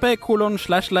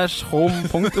http://home.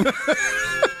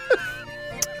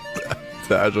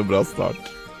 Det er så bra start.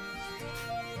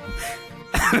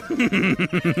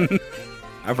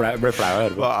 Jeg ble flau å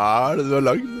høre på. Hva er det du har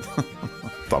lagd?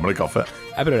 Ta med litt kaffe.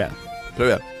 Jeg prøver igjen. Prøv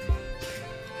igjen.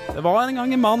 Det var en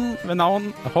gang en mann ved navn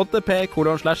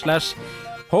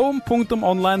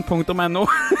http://home.online.no.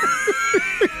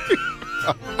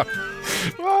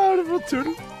 Hva er det for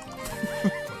tull?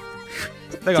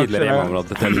 Tidligere hjemmeområdet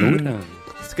til Telenor.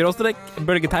 Skråstrek,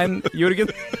 bølgetegn, Jørgen.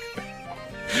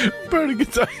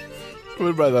 Bølgetegn.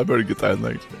 Hvor ble det bølgetegn,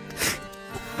 egentlig?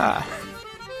 Nei.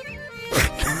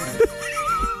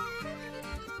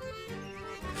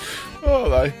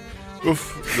 Uff,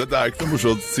 dette er ikke noe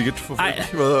morsomt sikkert for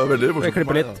folk, men det er veldig morsomt. Jeg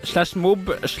klipper litt.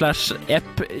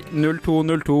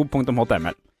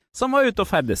 /mob/ep0202.html som var ute og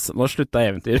ferdes. Nå slutta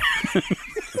eventyr.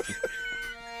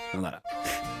 Den der.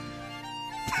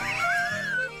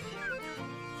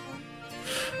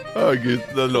 Gud,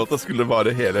 den låta skulle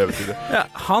vare hele eventyret. Ja,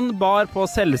 han bar på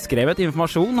selvskrevet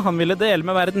informasjon han ville dele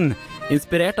med verden.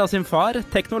 Inspirert av sin far,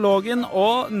 teknologen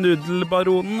og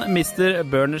nudelbaronen Mr.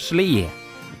 Berners-Lee.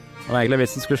 Det var egentlig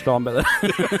vitsen skulle slå han bedre.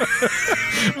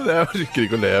 Men jeg orker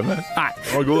ikke å le mer. Nei.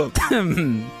 Det var god,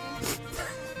 den.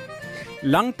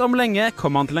 Langt om lenge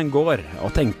kom han til en gård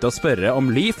og tenkte å spørre om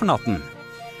ly for natten.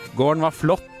 Gården var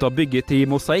flott og bygget i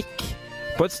mosaikk.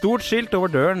 På et stort skilt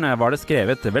over døren var det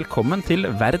skrevet 'Velkommen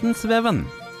til verdensveven'.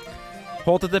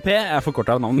 HTTP er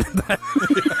forkortet av navnet der.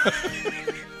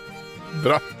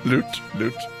 Bra, lurt.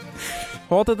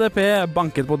 HTTP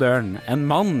banket på døren. En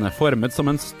mann formet som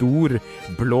en stor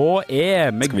blå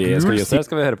E med gul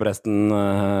Skal vi høre på resten?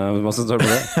 Hva synes du om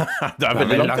det? Det er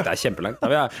veldig langt. Det er kjempelangt.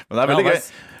 Men det er veldig gøy.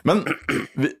 Men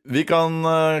vi kan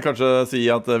kanskje si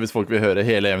at hvis folk vil høre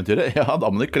hele eventyret, ja, da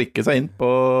må de klikke seg inn på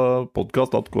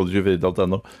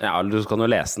podcast.kode24.no. Ja, eller du kan jo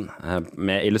lese den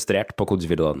med illustrert på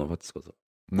kode24.no faktisk også.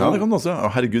 Ja, det kan du også.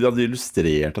 Herregud, de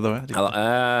illustrerte det også.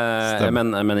 Ja,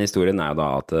 men historien er jo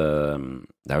da at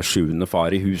det er jo sjuende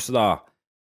far i huset da,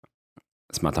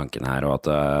 som er tanken her, og at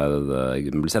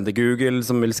det blir sendt til Google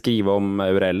som vil skrive om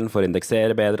URL-en for å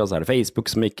indeksere bedre, og så er det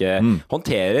Facebook som ikke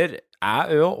håndterer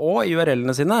æ, ø og å i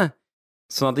URL-ene sine.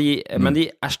 Sånn at men de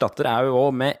erstatter æ, ø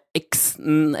og med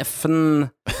x-en,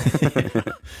 f-en.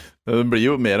 Den blir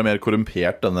jo mer og mer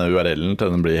korrumpert, denne URL-en, til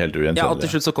den blir helt ugjenkjennelig. Ja, og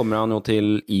til slutt så kommer han jo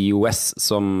til iOS,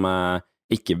 som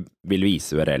ikke vil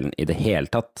vise URL-en i det hele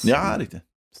tatt. Ja, riktig.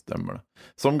 Stemmer det.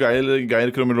 Som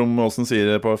Geir Krummelom Aasen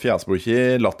sier på Fjæsbukki,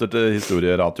 latter til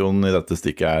historieratioen i dette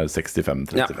stikket er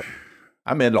 65-35. Ja. Det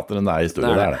er mer latter enn det er i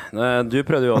studio, det er det. Du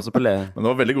prøvde jo også på Men det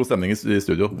var veldig god stemning i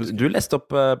studio. Du leste opp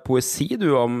poesi du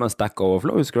om Stack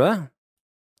Overflow, husker du det?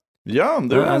 Ja,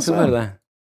 det var jeg skal høre det.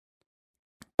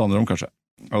 Det handler om kanskje.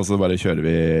 Altså bare kjører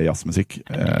vi jazzmusikk.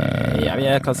 Ja,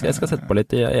 jeg skal sette på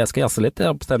litt, jeg skal jazze litt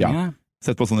på stemningen. Ja,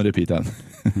 sett på sånn repeat igjen.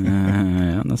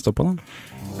 Ja, den står på den.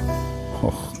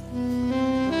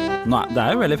 Nei, det er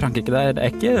jo veldig Frankrike, det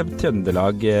er ikke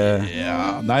Trøndelag.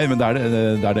 Ja, nei, men det er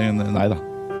det, nei da.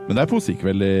 Men det er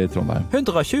poesikveld i Trondheim.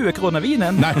 120 kroner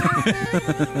vinen. Nei.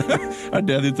 Er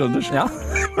det din trøndersk? Ja.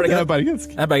 Det er bergensk.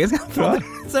 Det er bergensk, ja.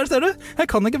 Ser du? Jeg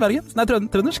kan ikke bergensk. Nei,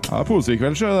 trøndersk. Ja,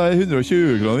 poesikveld så det er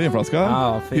 120 kroner vinflaska.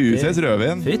 Ja, Husets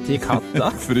rødvin. Fytti katta.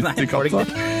 Fytti katta.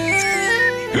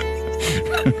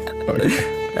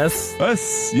 Yes.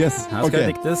 Yes. Her skal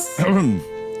det diktes.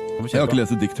 Jeg har ikke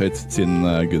lest dikt høyt siden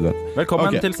Gud vet.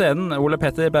 Velkommen til scenen, Ole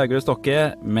Petter Bergerud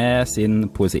Stokke med sin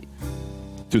poesi.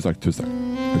 Tusen takk.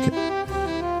 Ok.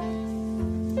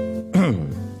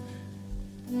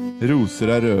 Roser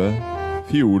er røde,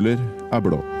 fioler er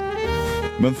blå.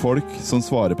 Men folk som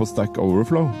svarer på Stack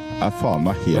Overflow er faen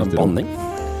meg helt rå.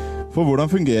 For hvordan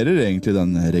fungerer egentlig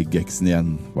den regexen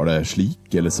igjen? Var det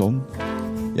slik eller sånn?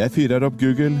 Jeg fyrer opp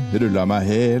Google, ruller meg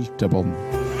helt til bånn.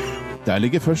 Der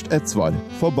ligger først ett svar.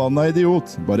 Forbanna idiot,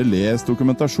 bare les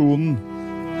dokumentasjonen.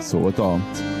 Så et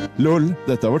annet. Lol,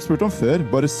 dette har vært spurt om før,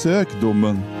 bare søk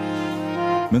dummen.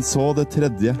 Men så det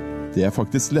tredje, det jeg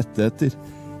faktisk lette etter,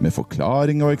 med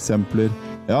forklaring og eksempler.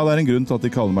 Ja, det er en grunn til at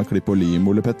de kaller meg Klipp og Lim,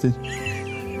 Ole Petter.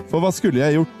 For hva skulle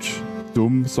jeg gjort,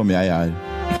 dum som jeg er,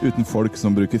 uten folk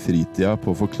som bruker fritida på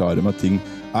å forklare meg ting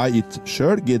jeg ikke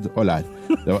selv gidd å lære.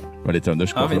 Det var litt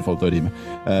trøndersk, for å få det til å rime.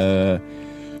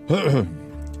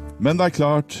 Men det er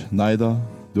klart, nei da,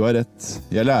 du har rett,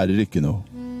 jeg lærer ikke noe.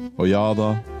 Og ja da,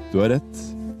 du har rett,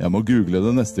 jeg må google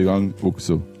det neste gang,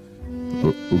 Okso.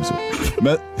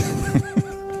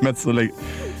 Men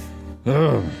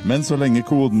så lenge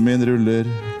koden min ruller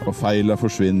og feila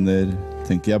forsvinner,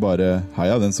 tenker jeg bare,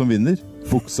 heia den som vinner,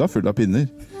 buksa full av pinner.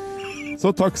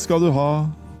 Så takk skal du ha,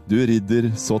 du ridder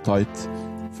så tight,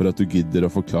 for at du gidder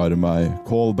å forklare meg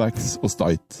callbacks og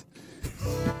stight.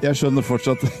 Jeg skjønner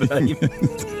fortsatt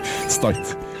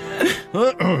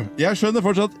Jeg skjønner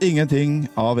fortsatt ingenting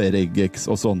av regex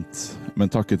og sånt, men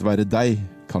takket være deg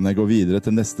kan jeg gå videre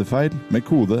til neste feil med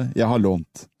kode jeg har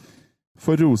lånt.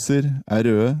 For roser er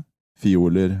røde,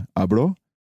 fioler er blå,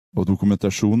 og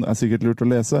dokumentasjon er sikkert lurt å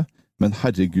lese, men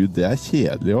herregud, det er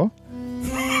kjedelig også.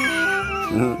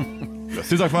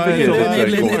 Tusen takk for meg.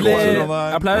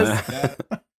 Applaus.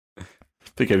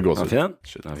 Fikk helt gåsehud. Det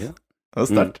er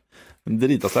sterkt.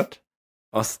 Drita sterkt.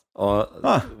 Hva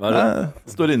er det?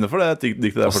 Står inne for det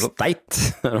diktet der fortsatt.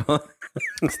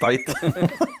 Steit.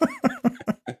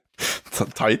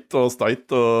 Tight og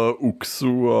steit og okso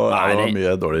og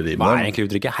mye dårlig rim. Hva er egentlig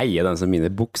uttrykket? Heie den som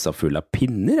minner buksa full av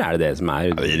pinner? Er det det som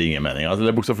er? Ja, det gir ingen mening. Altså,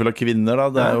 det er buksa full av kvinner da.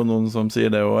 Det er jo noen som sier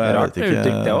det, og jeg rart vet ikke.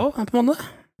 Uttrykk det også, på en måte.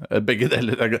 Begge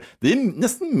deler. Det gir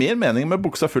nesten mer mening med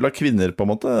buksa full av kvinner, på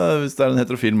en måte, hvis det er en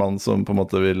heterofil mann som på en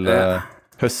måte vil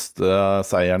høste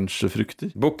seierens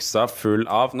frukter. Buksa full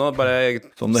av, nå bare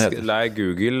la jeg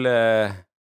Google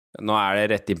Nå det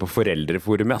rett inn på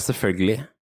foreldreforumet, ja, selvfølgelig.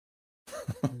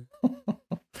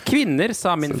 Kvinner,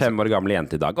 sa min 5 år gamle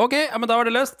jente i dag. Ok, ja, men da var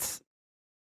det løst.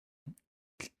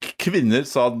 Kvinner,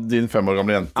 sa din 5 år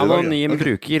gamle jente i dag. Anonym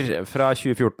bruker fra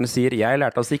 2014 sier, jeg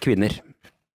lærte å si kvinner.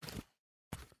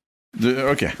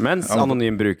 Okay. Mens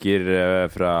anonym bruker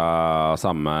fra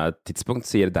samme tidspunkt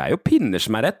sier, det jo pinner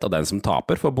som rett, og den som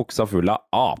taper får buksa full av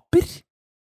aper.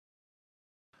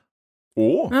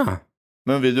 Ja.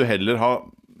 Men vil du heller ha...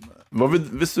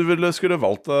 hvis du skulle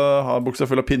valgt å ha buksa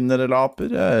full av pinner eller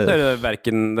aper?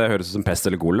 Hverken det høres ut som pest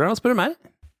eller kolera, spør du meg.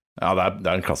 Ja, det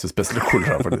en klassisk pest eller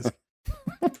kolera, faktisk.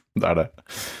 Det det.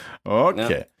 Ok.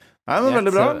 Ja. Nei, men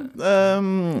veldig bra.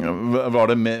 Var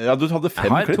det med... Ja, du hadde 5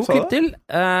 klipp, sa du? Jeg har 2 klipp til.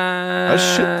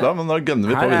 Shit da, men da gønner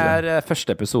vi på videre. Her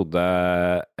første episode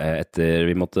etter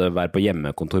vi måtte være på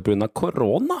hjemmekontor på grunn av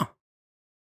korona.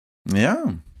 Ja.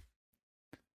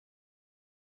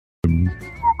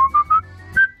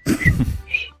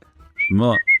 Det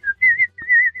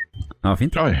var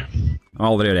fint. Oi. Jeg må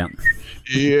aldri gjøre det igjen.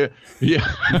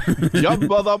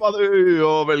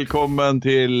 Og velkommen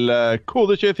til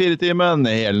Kode 24-timen,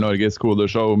 hele Norges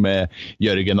kodeshow med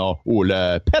Jørgen og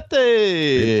Ole Petter.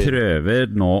 Vi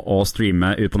prøver nå å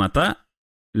streame ut på nettet.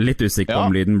 Litt usikker på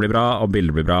om lyden blir bra, og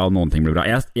bilder blir bra, og noen ting blir bra.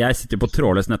 Jeg sitter på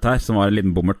trådløs nett her, som var en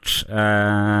liten bommert.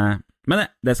 Men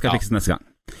det skal fikses neste gang.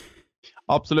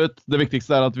 Absolutt. Det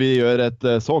viktigste at vi gjør et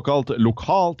såkalt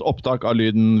lokalt opptak av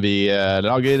lyden vi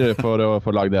lager for å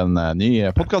få laget en ny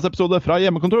podcastepisode fra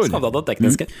hjemmekontor. Det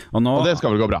tekniske. Og det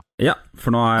skal vel gå bra. Ja,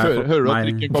 for nå Hører du at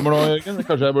trikken kommer nå, Jørgen?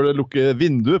 Kanskje jeg burde lukke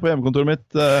vinduet på hjemmekontoret mitt?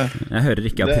 Jeg hører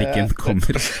ikke at trikken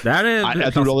kommer. Det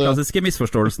det klassiske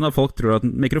misforståelsen av folk tror at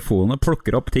mikrofonene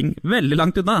plukker opp ting veldig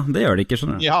langt unna. Det gjør de ikke,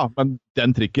 skjønner du. Ja, men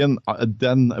den trikken,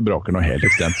 den bråker noe helt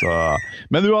ekstremt. Så...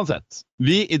 Men uansett,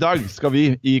 i dag skal vi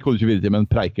i Kode 24-timen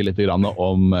preike litt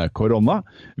om korona.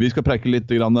 Vi skal preike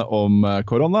litt om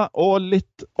korona, og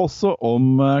litt også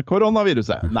om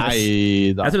koronaviruset.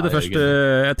 Nei da. Jeg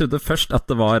trodde først at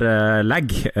det var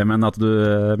lag, men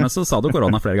så sa du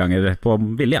korona flere ganger på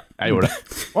vilje. Jeg gjorde det.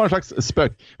 Det var en slags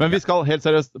spøk. Men vi skal helt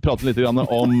seriøst prate litt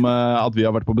om at vi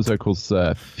har vært på besøk hos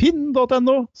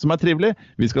finn.no, som trivelig.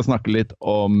 Vi skal snakke litt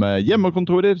om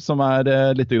hjemmekontorer, som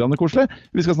litt koselig.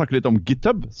 Vi skal snakke litt om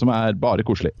GitHub, som bare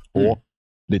koselig. Og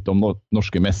litt om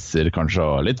norske messer, kanskje,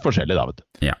 og litt forskjellig da, vet du.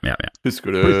 Ja.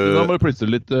 Husker du... Da må du plystre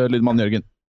litt, lydmann Jørgen.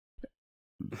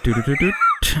 Jeg fikk ikke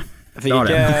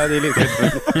de lydklippene.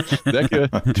 Det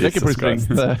ikke plystring.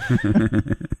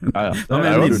 Ja. Det var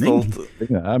mer nynning. Det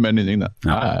mer nynning, det.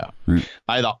 Ja.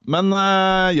 Neida, men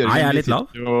Jørgen... Jeg litt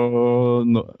lav.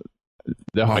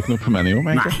 Det har jeg ikke noe formening om,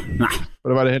 egentlig. Nei.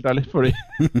 For å være helt ærlig, fordi...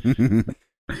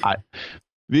 Nei.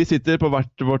 Vi sitter på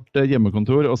hvert vårt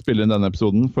hjemmekontor og spiller inn denne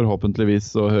episoden. Forhåpentligvis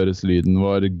så høres lyden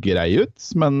vår grei ut,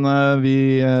 men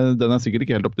den sikkert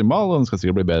ikke helt optimal, og den skal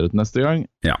sikkert bli bedre til neste gang.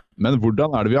 Ja. Men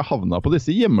hvordan det vi har havnet på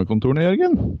disse hjemmekontorene,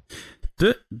 Jørgen? Du,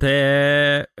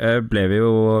 det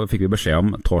fikk vi beskjed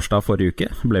om torsdag forrige uke.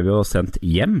 Ble vi jo sendt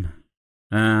hjem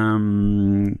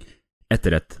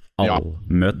etter et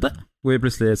allmøte,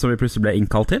 som vi plutselig ble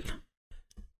innkalt til.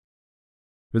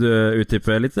 Vil du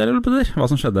utdype litt, eller hva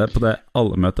som skjedde på det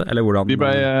allmøtet, eller hvordan? Vi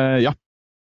ble,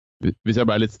 Hvis jeg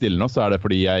ble litt stille nå, så det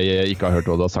fordi jeg ikke har hørt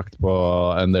hva du har sagt på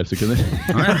en del sekunder.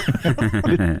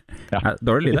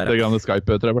 Dårlig lyd der. Litt grann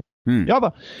Skype-trøbbel. Ja da.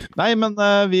 Nei, men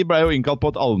vi ble jo innkalt på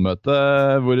et allmøte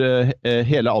hvor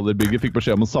hele alderbygget fikk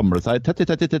beskjed om å samle seg tett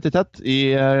i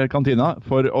kantina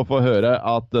for å få høre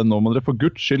at nå må dere for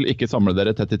Guds skyld ikke samle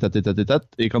dere tett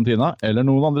i kantina, eller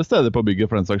noen andre steder på bygget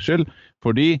for den saks skyld,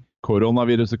 fordi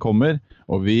koronaviruset kommer,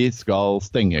 og vi skal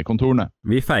stenge kontorene.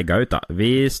 Vi feiga ut da.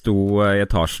 Vi sto i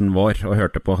etasjen vår og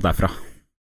hørte på derfra.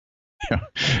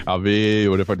 Ja, vi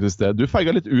gjorde faktisk det. Du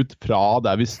feiga litt ut fra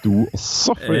der vi sto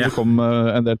også, fordi det kom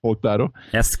en del folk der også.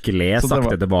 Jeg skled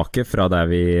sakte tilbake fra der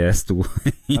vi sto.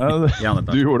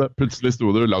 Du gjorde det. Plutselig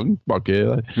sto du langt baki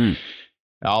der.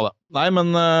 Ja da. Nei,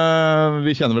 men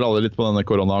vi kjenner vel alle litt på denne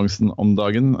koronaangsten om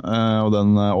dagen, og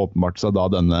den åpenbart seg da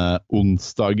denne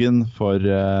onsdagen for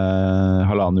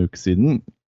 1,5 uke siden.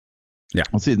 Ja.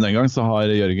 Og siden den gang så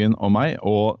har Jørgen og meg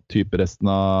og type resten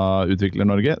av Utvikler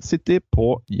Norge sittet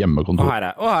på hjemmekontor.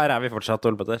 Og her vi fortsatt,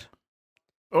 Ole Petter.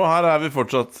 Og her vi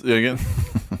fortsatt, Jørgen.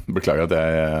 Beklager at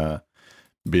jeg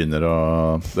begynner å...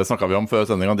 Det snakket vi om før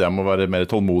sendingen, at jeg må være mer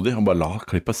tålmodig og bare la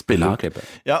klippet spille.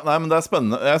 Ja, nei, men det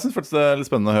spennende. Jeg synes faktisk det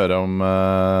litt spennende å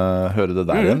høre det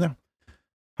der igjen, ja.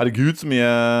 Herregud, så mye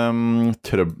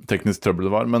teknisk trøbbel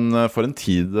det var, men for en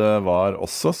tid var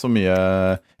også så mye...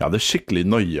 Jeg hadde skikkelig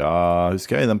noia,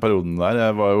 husker jeg, i den perioden der.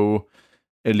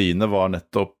 Eline var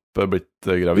nettopp blitt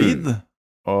gravid,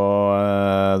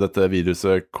 og dette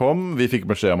viruset kom. Vi fikk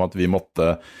beskjed om at vi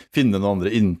måtte finne noen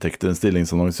andre inntekter enn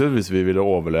stillingsannonser hvis vi ville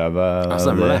overleve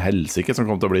det helsike som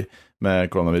kom til å bli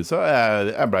med koronaviruset.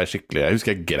 Jeg ble skikkelig, jeg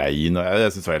husker jeg grein, og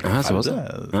jeg synes det var helt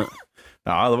forferdelig.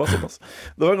 Ja, det var såpass.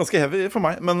 Det var ganske heavy for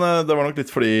meg, men det var nok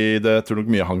litt fordi det tror nok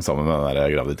mye hang sammen med den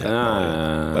der graviditeten.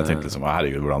 Jeg tenkte liksom,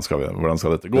 herregud, hvordan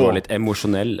skal dette gå? Du var litt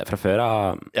emosjonell fra før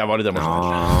av. Jeg var litt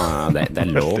emosjonell. Det er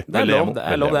lov. Det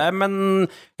er lov det, men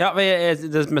ja, det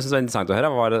som jeg synes var interessant å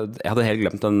høre var at jeg hadde helt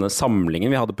glemt den samlingen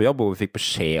vi hadde på jobb, hvor vi fikk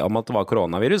beskjed om at det var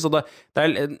koronavirus, og det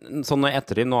er sånn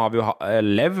ettertid, nå har vi jo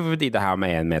levd i det her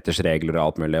med 1 meters regler og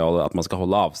alt mulig, og at man skal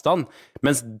holde avstand,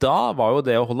 mens da var jo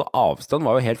det å holde avstand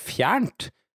var jo helt fjernt.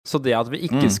 Så det at vi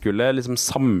ikke skulle liksom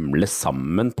samle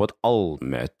sammen på et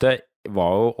allmøte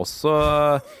var jo også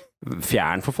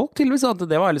fjern for folk, tydeligvis. At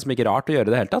det var liksom ikke rart å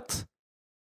gjøre det hele tatt.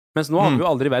 Mens nå har vi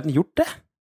jo aldri i verden gjort det.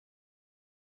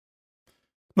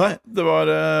 Nei, det var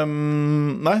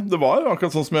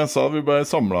akkurat sånn som jeg sa. Vi bare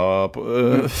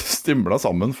stimla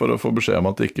sammen for å få beskjed om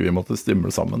at ikke vi måtte stimle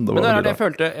sammen. Men jeg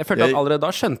følte at allerede da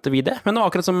skjønte vi det. Men det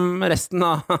var akkurat som resten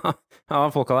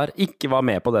av folka der ikke var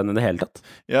med på den i det hele tatt.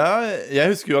 Ja,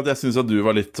 jeg husker jo at jeg synes at du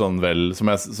var litt sånn vel, som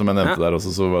jeg nevnte der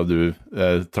også, så var du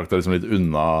trakk deg liksom litt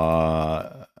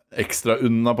ekstra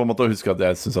unna på en måte, og husker at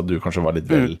jeg synes at du kanskje var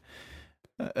litt vel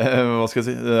hva skal jeg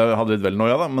si, jeg hadde litt vel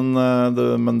noia da, men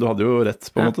du hadde jo rett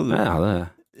på en måte.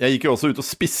 Jeg gikk jo også ut og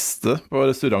spiste på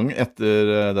restaurant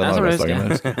etter den arbeidsdagen.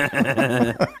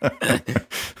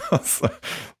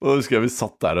 Og da husker jeg vi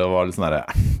satt der og var litt sånn her,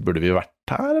 burde vi vært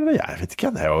her, eller? Jeg vet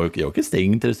ikke, det er jo ikke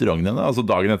stengt restauranten ennå. Altså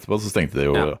dagen etterpå så stengte det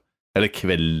jo, eller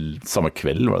samme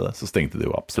kveld var det, så stengte det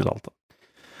jo absolutt alt da.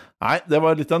 Nei, det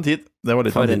var litt av en tid.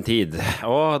 For en tid.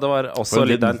 Og det var også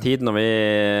litt av en tid når vi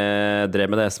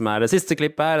drev med det som det siste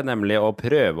klippet her, nemlig å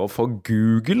prøve å få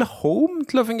Google Home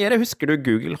til å fungere. Husker du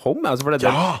Google Home? Altså for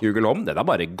Google Home, det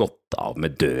bare gått av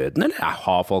med døden, eller?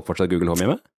 Har folk fortsatt Google Home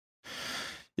hjemme?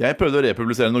 Jeg prøvde å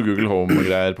republisere noen Google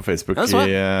Home-greier på Facebook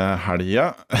i helga.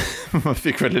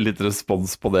 Fikk veldig litt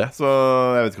respons på det, så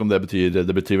jeg vet ikke om det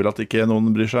betyr vel at ikke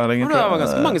noen bryr seg lenger. Det var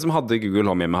ganske mange som hadde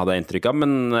Google Home hjemme, hadde jeg inntrykk av,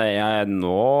 men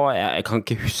jeg kan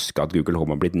ikke huske at Google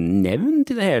Home har blitt nevnt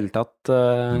i det hele tatt.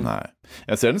 Nei.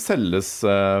 Jeg ser den selges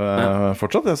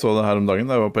fortsatt. Jeg så det her om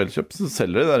dagen da jeg var på Elkjøp, så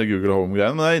selger de der Google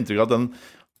Home-greien, men jeg har inntrykk av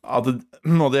at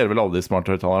nå det gjelder vel alle de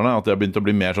smarte-høyttalerne, at de har begynt å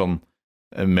bli mer sånn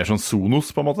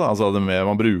Sonos på en måte, altså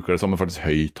man bruker det som en faktisk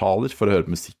høyttaler for å høre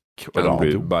på musikk og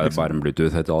radio. Bare en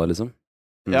Bluetooth-høyttaler liksom?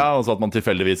 Ja, og så at man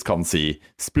tilfeldigvis kan si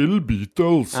 «Spill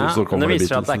Beatles», og så kommer det Beatles. Men det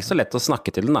viser seg at det ikke så lett å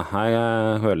snakke til den da,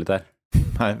 jeg hører litt her.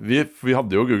 Nei, vi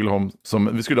hadde jo Google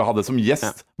Home vi skulle ha det som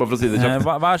gjest, bare for å si det kjapt.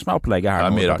 Hva som opplegget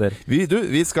her nå?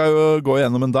 Vi skal jo gå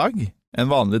gjennom en dag. En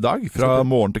vanlig dag, fra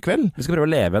morgen til kveld. Vi skal prøve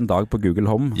å leve en dag på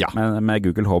Google Home, med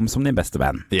Google Home som din beste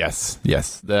venn. Yes,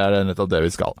 det nettopp det vi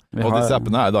skal. Og disse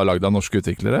appene da laget av norske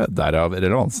utviklere, derav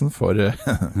relevansen for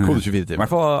Kode 24-timer. I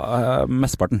hvert fall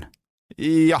mesteparten.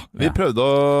 Ja, vi prøvde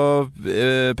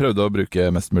å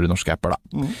bruke mest mulig norske apper da.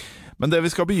 Men det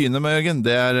vi skal begynne med, Jørgen,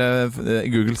 det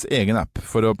Googles egen app,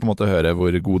 for å på en måte høre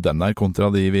hvor god den kontra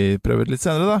de vi prøver litt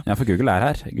senere da. Ja, for Google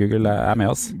her. Google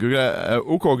med oss.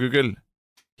 Ok, Google.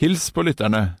 Hils på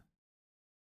lytterne.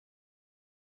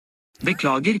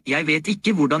 Beklager, jeg vet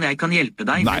ikke hvordan jeg kan hjelpe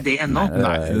deg med det ennå.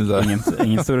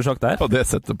 Ingen store sjokk der. Og det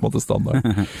setter på en måte standard.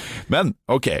 Men,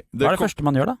 ok. Hva det første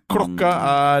man gjør da? Klokka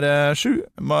 7.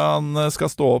 Man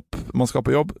skal stå opp, man skal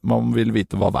på jobb, man vil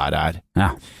vite hva været Ja.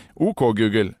 Ok,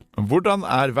 Google. Hvordan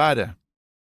været?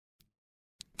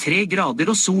 3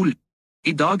 grader og sol.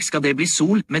 I dag skal det bli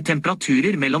sol med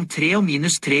temperaturer mellom 3 og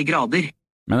 -3 grader.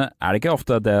 Men det ikke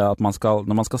ofte det at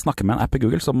når man skal snakke med en app i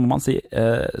Google, så må man si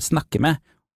snakke med?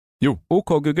 Jo.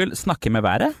 Ok, Google, snakke med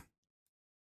været?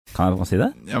 Kan jeg si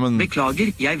det? Ja, men...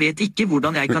 Beklager, jeg vet ikke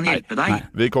hvordan jeg kan hjelpe deg. Nei.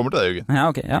 Vi kommer til det, Jørgen. Ja,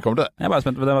 ok. Ja. Vi kommer til det. Jeg bare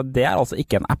spent, det altså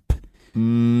ikke en app.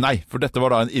 Nei, for dette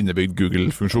var da en innebygd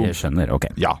Google-funksjon. Jeg skjønner, ok.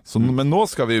 Ja, men nå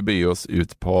skal vi begi oss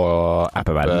ut på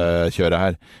app-kjøret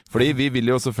her. Fordi vi vil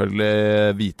jo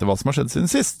selvfølgelig vite hva som har skjedd siden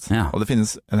sist. Ja. Og det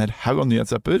finnes en hel haug av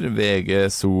nyhetsapper.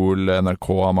 VG, Sol, NRK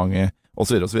har mange, og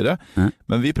så videre og så videre.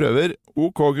 Men vi prøver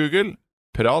OK Google,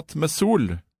 prat med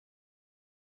Sol.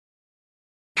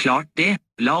 Klart det.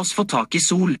 La oss få tak i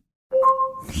Sol.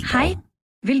 Hei,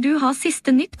 vil du ha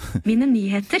siste nytt, mine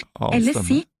nyheter, eller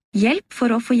si hjelp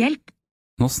for å få hjelp?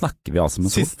 Nå snakker vi altså med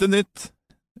Sol. Siste nytt.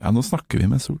 Ja, nå snakker vi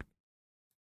med Sol.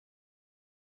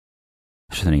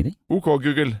 Skjønner ingenting. OK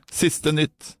Google, siste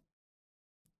nytt.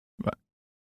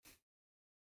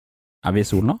 Vi i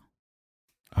Sol nå?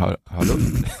 Hallo?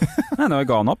 Nei, nå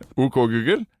ga han opp. OK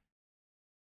Google.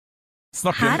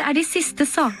 Her de siste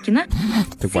sakene.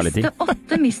 Siste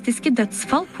 8 mystiske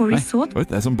dødsfall på resort. Oi,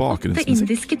 det som 8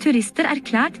 indiske turister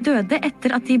erklært døde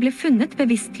etter at de ble funnet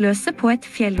bevisstløse på et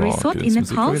fjellresort I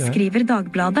Nepal, skriver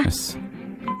Dagbladet.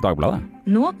 Dagbladet?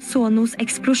 Nå Sonos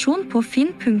eksplosjon på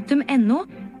finn.no,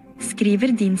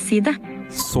 skriver din side.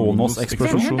 Sonos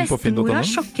eksplosjon på finn.no? Denne bestemora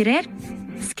sjokkerer,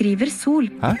 skriver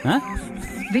Sol. Hæ?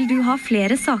 Vil du ha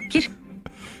flere saker?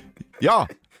 Ja!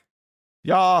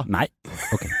 Nei.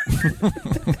 Ok.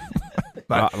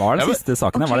 Hva var det siste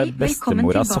sakene? Var det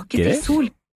bestemora sokkerer?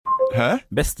 Hæ?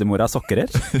 Bestemora sokkerer?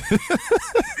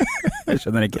 Jeg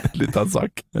skjønner ikke. Litt av en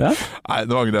sak. Ja? Nei,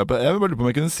 nå angrer jeg på. Jeg vil bare på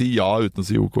om jeg kunne si ja uten å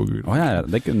si OK Google. Ja,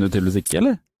 det kunne du tydeligvis ikke,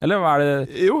 eller? Eller hva det?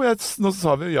 Jo, nå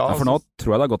sa vi jo ja. For nå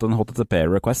tror jeg det har gått en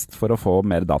HTTP-request for å få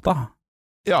mer data.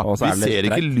 Ja, vi ser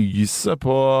ikke lyset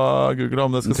på Google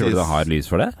om det skal sies. Tror du det har lys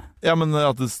for det? Ja, men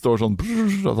at det står sånn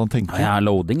at han tenker. Ja,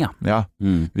 loading, ja. Ja,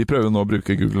 vi prøver nå å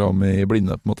bruke Google om I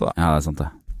blinde på en måte da. Ja, det sant det.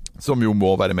 Som jo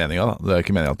må være meningen da. Det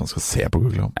ikke meningen at man skal se på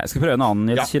Google om. Jeg skal prøve en annen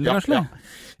nyhetskilde, kanskje?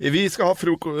 Ja. Vi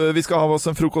skal ha oss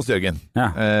en frokost, Jørgen. Ja.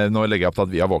 Nå legger jeg opp til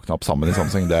at vi har våknet opp sammen I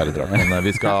Samsung, det litt rart. Men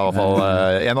vi skal I hvert fall,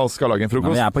 en av oss skal lage en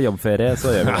frokost. Når vi på jobbferie,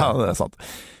 så gjør vi det. Ja, det sant.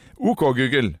 OK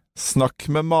Google, snakk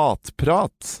med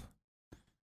matprat.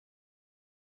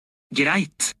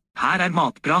 Greit, her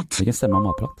matprat. Hvilken stemme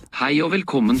matprat? Hei og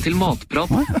velkommen til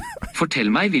matprat. Fortell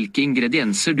meg hvilke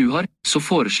ingredienser du har, så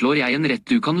foreslår jeg en rett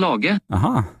du kan lage.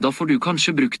 Aha. Da får du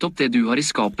kanskje brukt opp det du har I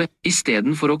skapet, I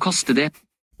stedet for å kaste det.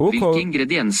 Hvilke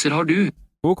ingredienser har du?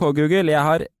 OK Google, jeg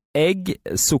har egg,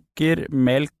 sukker,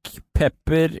 melk,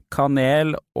 pepper,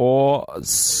 kanel og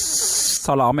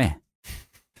salami.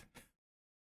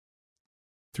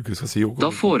 Da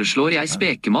foreslår jeg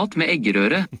spekemat med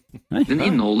eggerøre. Den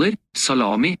inneholder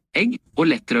salami, egg og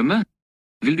lettrømme.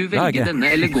 Vil du velge denne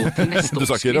eller gå til neste oppskrift? Du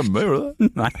sa ikke rømme, gjorde du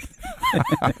det? Nei.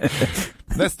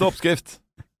 Neste oppskrift.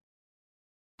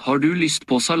 Har du lyst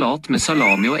på salat med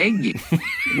salami og egg?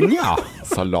 Ja.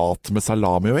 Salat med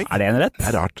salami og egg? Det en rett?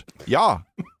 Det rart. Ja.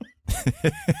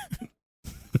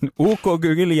 OK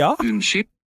Google, ja.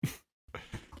 Unnskyld.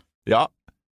 Ja.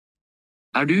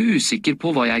 Du usikker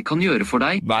på hva jeg kan gjøre for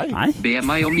deg? Nei. Be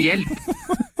meg om hjelp.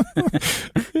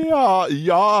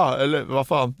 Ja, eller hva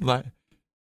faen? Nei.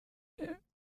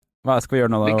 Hva skal vi gjøre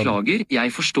nå da? Beklager,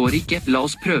 jeg forstår ikke. La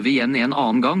oss prøve igjen en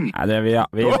annen gang. Nei,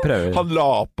 vi prøver. Han la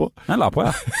på. Ja, da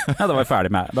var vi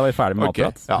ferdig med matprat.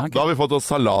 Okay. Ja, da har vi fått oss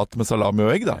salat med salami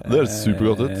og egg da. Det høres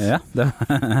supergodt ut. Ja,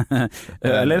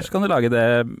 eller så kan du lage det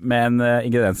med en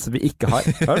ingrediens vi ikke har.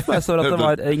 Jeg så at det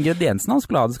var ingrediensen han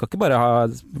skulle ha. Du skal ikke bare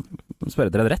spørre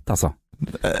etter en rett, altså.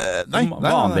 Nei.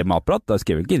 Vanlig matprat, da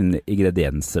skriver vi ikke inn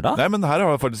ingredienser da. Nei, men her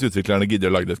har faktisk utviklerne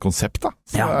giddet å lage et konsept da.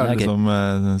 Så,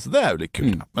 så det jo litt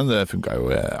kult da. Men det funket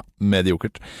jo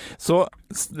mediokert. Så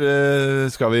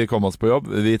skal vi komme oss på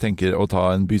jobb. Vi tenker å ta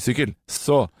en bysykkel.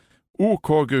 Så, OK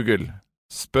Google,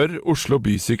 spør Oslo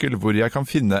Bysykkel hvor jeg kan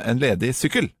finne en ledig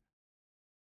sykkel.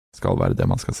 Skal være det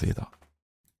man skal si da.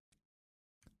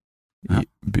 I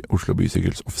Oslo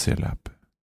Bysykkels offisielle app.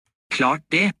 Klart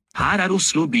det. Her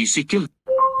Oslo Bysykkel.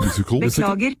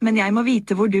 Beklager, men jeg må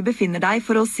vite hvor du befinner deg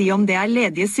for å si om det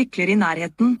ledige sykler I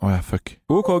nærheten. Fuck.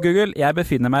 OK Google, jeg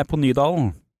befinner meg på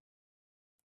Nydalen.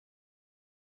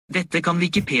 Dette kan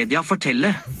Wikipedia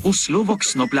fortelle. Oslo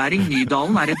voksenopplæring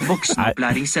Nydalen et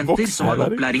voksenopplæringssenter som har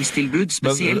opplæringstilbud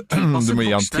spesielt tilpasset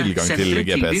voksne.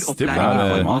 Senteret tilbyr opplæring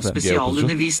I form av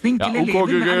spesialundervisning til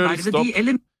elever med ervervet I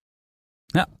eller...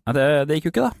 Ja, det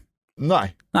gikk jo ikke da.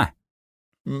 Nei.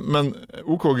 Men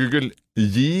OK Google,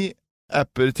 gi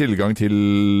apper tilgang til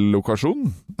lokasjon?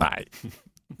 Nei,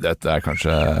 dette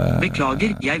kanskje...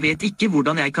 Beklager, jeg vet ikke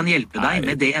hvordan jeg kan hjelpe deg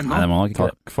med det ennå. Nei, det må nok ikke.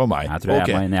 Takk for meg. Jeg tror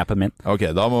jeg må inn I appen min. Ok,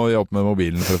 da må vi opp med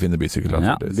mobilen for å finne bysykkel.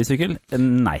 Ja, bysykkel?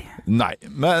 Nei. Nei,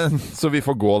 men så vi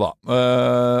får gå da.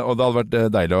 Og det hadde vært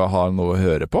deilig å ha noe å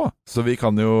høre på. Så vi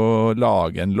kan jo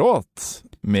lage en låt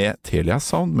med Telia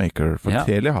Soundmaker, for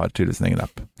Telia har tydeligvis en egen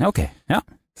app. Ja, ok. Ja.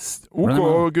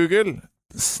 OK Google,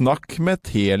 snakk med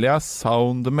Telia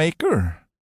Soundmaker.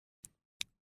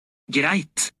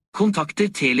 Greit,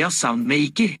 kontakter Telia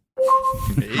Soundmaker.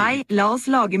 Hei, la oss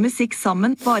lage musikk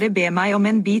sammen. Bare be meg om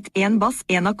en beat, en bass,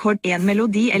 en akkord, en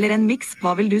melodi eller en mix.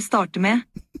 Hva vil du starte med?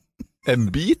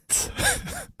 En beat?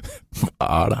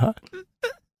 Hva det her?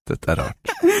 Dette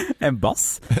rart. En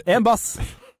bass? En bass!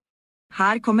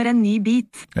 Her kommer en ny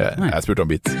beat. Jeg spurte om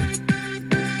beat.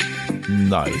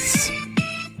 Nice.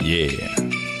 Yeah.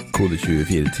 Kode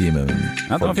 24-timen.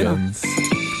 Folkens.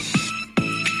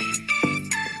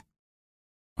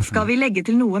 Skal vi legge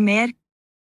til noe mer?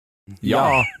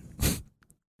 Ja.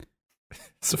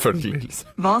 Selvfølgelig.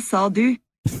 Hva sa du?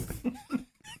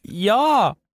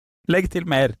 Ja! Legg til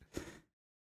mer.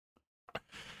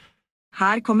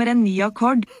 Her kommer en ny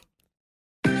akkord.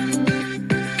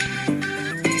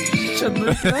 Skjønner du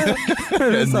ikke det?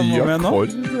 En ny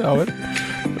akkord? Ja vel.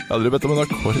 Jeg hadde bedt om en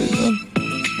akkord.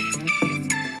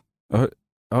 Okay.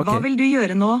 Hva vil du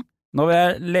gjøre nå? Nå vil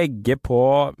jeg legge på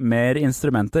mer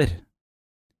instrumenter.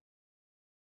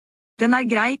 Den er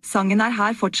grei, sangen er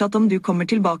her fortsatt om du kommer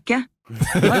tilbake.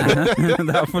 Det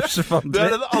er forsvant. Det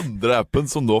er den andre appen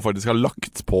som nå faktisk har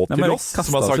lagt på til oss,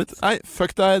 som har sagt, nei,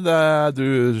 fuck deg,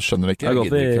 du skjønner ikke. Det er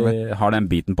godt vi har den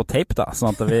biten på tape da,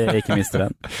 sånn at vi ikke mister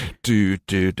den. Jeg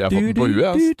har fått den på huet,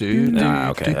 ass.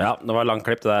 Ja, det var lang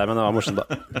klipp det der, men det var morsomt da.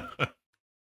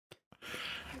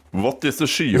 What is the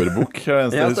skyårbok? Ja,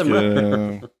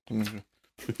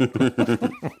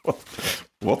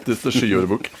 What is the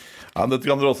skyårbok? Ja, dette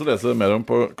kan dere også lese mer om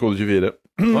på kode 24.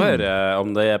 Og høre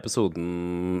om det i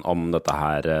episoden om dette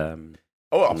her.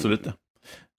 Absolutt, ja.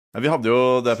 Vi hadde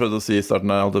jo, det jeg prøvde å si i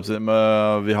starten,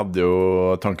 vi hadde jo,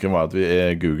 tanken var at vi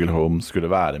i Google Home skulle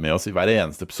være med oss i hver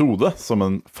eneste episode, som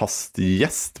en fast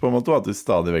gjest, på en måte, og at vi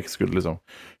stadig vekk skulle liksom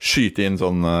skyte inn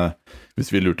sånn,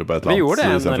 hvis vi lurte på et eller annet. Vi gjorde det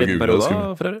en liten periode,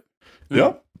 Frøyre. Ja.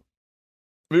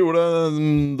 Vi gjorde det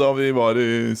da vi var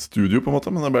i studio på en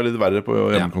måte, men det ble litt verre på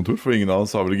hjemmekontor, for ingen av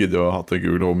oss har vel giddet å ha til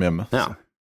Google Home hjemme. Ja,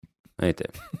 riktig.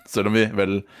 Selv om vi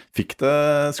vel fikk det,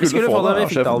 skulle få det, vi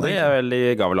fikk det aldri,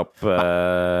 jeg ga vel opp,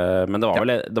 men det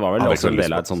var vel også en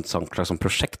del av et slags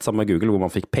prosjekt sammen med Google, hvor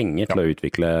man fikk penger til å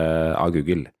utvikle av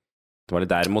Google. Det var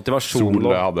litt der motivasjon.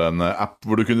 Sol hadde en app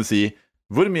hvor du kunne si,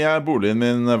 hvor mye er boligen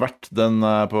min verdt? Den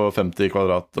er på 50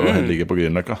 kvadrat og ligger på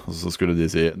Grünerløkka. Og så skulle de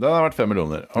si, den er verdt 5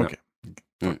 millioner. Ok.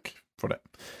 Takk for det.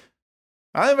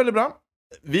 Nei, veldig bra.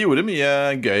 Vi gjorde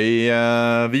mye gøy.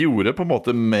 Vi gjorde på en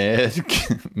måte mer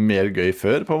gøy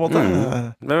før, på en måte.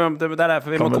 Det er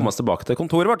derfor vi må komme oss tilbake til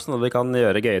kontoret vårt, sånn at vi kan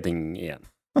gjøre gøye ting igjen.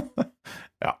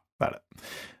 Ja, det er det.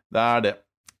 Det er det.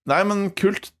 Nei, men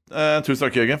kult. Tusen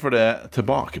takk, Jørgen, for det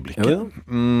tilbakeblikket.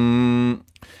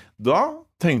 Da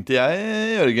tenkte jeg,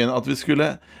 Jørgen, at vi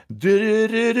skulle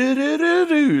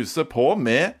ruse på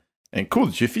med en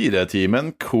kode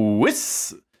 24-timen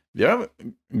quiz. Vi har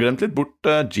glemt litt bort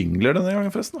jingler denne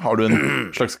gangen, forresten. Har du en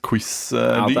slags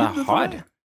quiz-lyd? Ja, det har.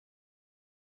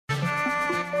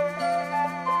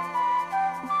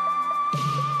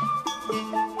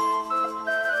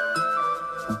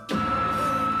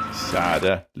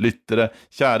 Kjære lyttere,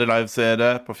 kjære liveseere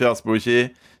på Fjasboki,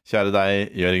 kjære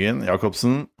deg, Jørgen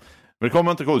Jakobsen.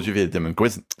 Velkommen til kode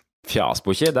 24-timen-quizen.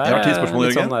 Fjasboki, der er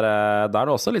det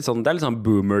også litt sånn, det er litt sånn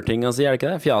boomer-ting å si, er det ikke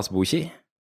det? Fjasboki.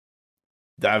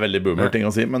 Det er veldig boomer-ting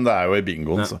å si, men det er jo i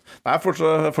bingoen, så. Det er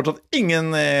fortsatt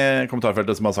ingen i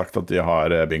kommentarfeltet som har sagt at de har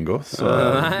bingo, så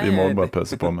vi må bare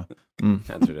pøse på med.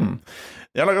 Jeg tror det.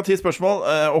 Jeg har laget 10 spørsmål,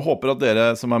 og håper at dere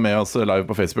som er med oss live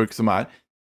på Facebook, som er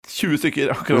 20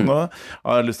 stykker akkurat nå,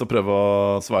 har lyst til å prøve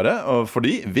å svare. Og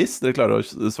fordi, hvis dere klarer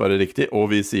å svare riktig, og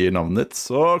vi sier navnet ditt,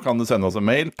 så kan du sende oss en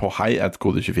mail på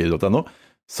hei@kode24.no,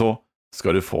 så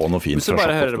skal du få noe fint. Hvis du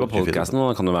bare hører det på podcasten,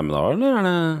 kan du være med da, eller er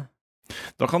det?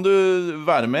 Da kan du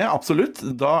være med, absolutt.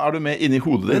 Da er du med inni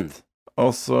hodet ditt,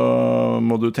 og så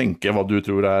må du tenke hva du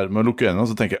tror er, med å lukke øynene, og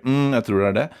så tenke, jeg tror det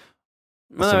er det.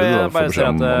 Men jeg bare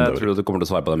sier at jeg tror du kommer til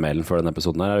å svare på den mailen før denne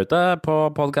episoden her ute på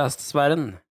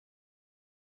podcast-sfæren.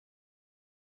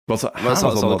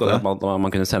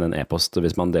 Man kunne sende en e-post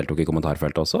hvis man deltok i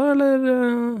kommentarfeltet også, eller?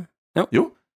 Jo.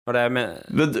 Var det med...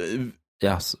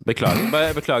 Ja,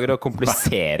 beklager å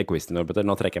komplisere quizen,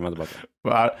 nå trekker jeg meg tilbake.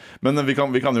 Men vi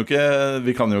kan jo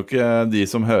ikke, de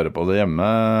som hører på det hjemme,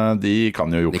 de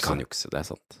kan jo jukse. De kan jukse, det er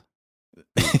sant.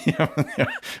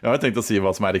 Jeg har tenkt å si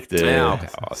hva som er riktig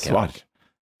svar.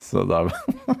 Så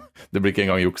det blir ikke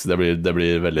engang juks, det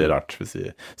blir veldig rart.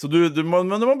 Så du må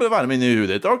bare være med inn i huet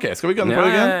ditt. Ok, skal vi gønne på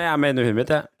det igjen? Jeg er med inn i huet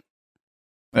mitt, ja.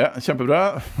 Ja,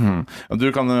 kjempebra.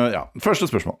 Første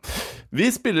spørsmål. Vi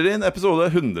spiller inn episode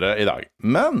 100 i dag.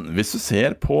 Men hvis du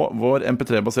ser på vår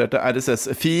MP3-baserte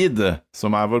RSS-feed,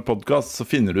 som er vår podcast, så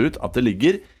finner du ut at det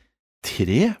ligger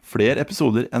 3 flere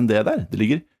episoder enn det der. Det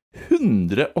ligger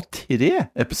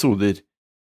 103 episoder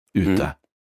ute.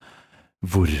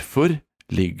 Hvorfor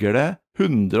ligger det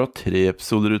 103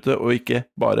 episoder ute, og ikke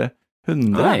bare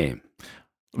 100? Nei.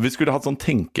 Vi skulle hatt sånn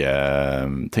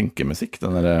tenkemusikk,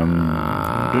 den der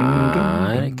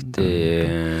riktig.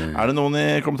 Er det noen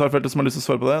i kommentarfeltet som har lyst til å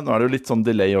svare på det? Nå er det jo litt sånn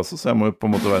delay også, så jeg må jo på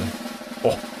en måte være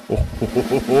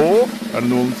Er det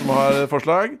noen som har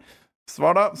forslag?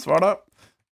 Svar da,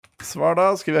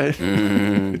 skriver jeg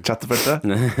i chattefeltet.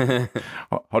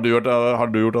 Har du gjort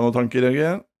deg noen tanker,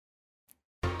 Jørgen?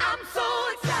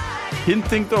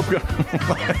 Hinting til oppgave.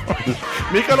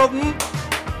 Mikael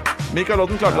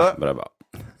Odden klarte det. Bra.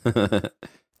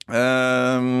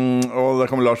 Og der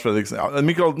kommer Lars Fredriksen.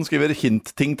 Mikkel Olden skriver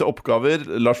hint-ting til oppgaver.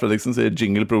 Lars Fredriksen sier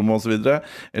jingle-promo og så videre.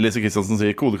 Elise Kristiansen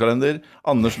sier kodekalender.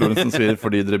 Anders Lorentzen sier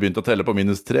fordi dere begynte å telle på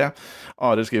 -3.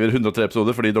 Are skriver 103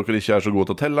 episoder fordi dere ikke er så gode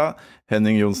til å telle.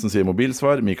 Henning Jonsen sier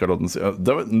mobilsvar. Mikkel Olden sier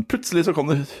plutselig så kom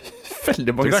det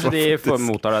veldig mange svar. Kanskje de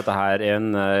mottar dette her i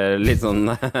en litt sånn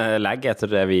lag etter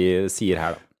det vi sier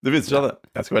her da. Det viser seg det.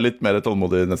 Jeg skal være litt mer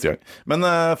tålmodig neste gang. Men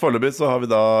foreløpig så har vi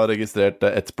da registrert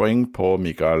 1 poeng på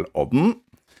Mikael Odden.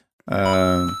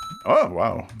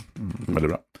 Wow. Veldig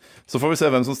bra. Så får vi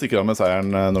se hvem som stikker av med seieren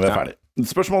når vi er ferdig.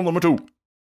 Spørsmål nummer 2.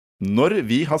 Når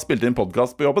vi har spilt inn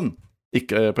podcast på jobben,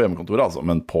 ikke på hjemmekontoret altså,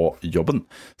 men på jobben,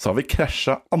 så har vi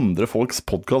krasjet andre folks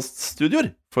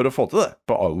podcaststudioer for å få til det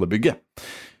på alle bygget.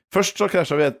 Først så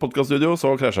krasjet vi et podcaststudio,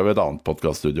 så krasjet vi et annet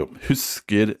podcaststudio.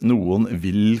 Husker noen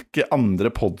hvilke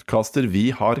andre podcaster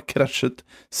vi har krasjet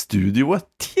studioet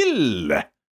til?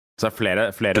 Så er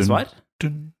flere svar?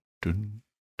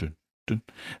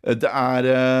 Det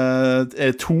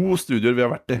er 2 studioer vi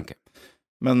har vært i. Okay.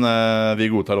 Men vi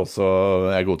godtar også,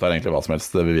 jeg godtar egentlig hva som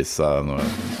helst. Det vil vise seg når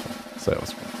jeg ser hva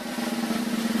som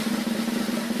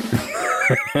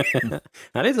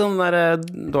Det er litt sånn der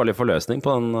dårlig forløsning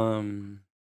på den...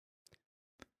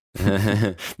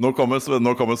 Nå kommer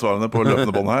svarene på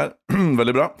løpende bånd her.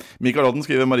 Veldig bra. Mikael Odden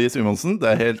skriver Marie Simonsen. Det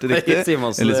er helt riktig. Marie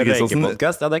Simonsen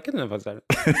røykepodcast. Ja, det kunne du faktisk være.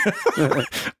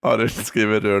 Arild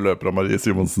skriver rød løper av Marie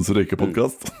Simonsens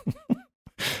røykepodcast.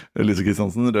 Elise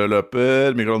Kristiansen, rød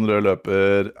løper. Mikael Odden, rød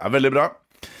løper. Er veldig bra.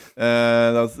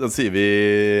 Da sier vi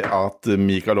at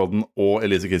Mikael Odden og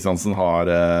Elise Kristiansen har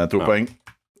 2 poeng.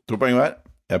 2 poeng hver.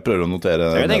 Jeg prøver å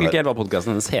notere. Jeg vet egentlig ikke hva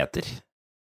podcasten hennes heter.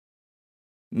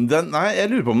 Nei, jeg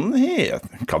lurer på om den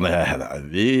heter Kan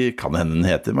hende den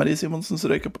heter Marie Simonsens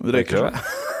røykeshow.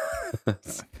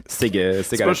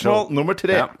 Spørsmål nummer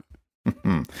 3.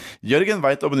 Jørgen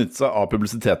vet å benytte seg av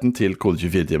publisiteten til Kode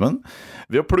 24-timen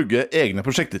ved å plugge egne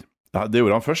prosjekter. Det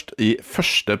gjorde han først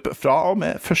fra og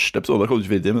med første episode av Kode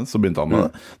 24-timen. Så begynte han med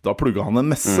det. Da plugget han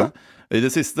en messe. I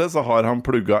det siste så har han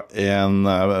plugget en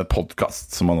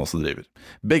podcast som han også driver.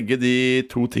 Begge de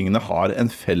 2 tingene har en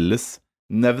felles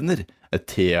nevner, et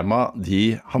tema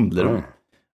de handler om.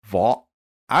 Hva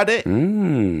er det?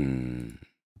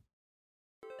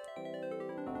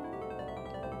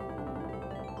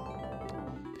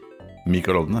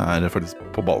 Mikael Odden er faktisk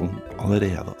på ballen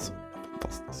allerede, altså.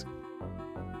 Fantastisk.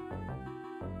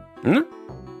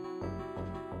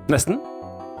 Nesten.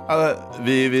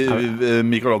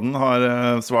 Mikael Odden har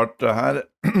svart her.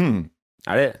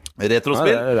 Er det?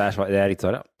 Retrospill. Det er riktig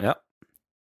svar, ja.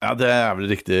 Ja, det er vel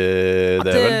riktig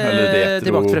det vel? Eller retro...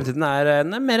 Tilbake til fremtiden er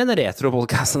mer en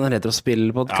retro-podcast enn en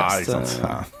retrospill-podcast. Ja, ikke sant.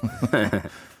 Ja.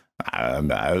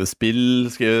 Det er jo spill,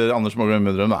 skriver Anders Mågren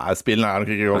Mødrøm. Nei, spillen er nok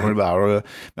ikke godt nok.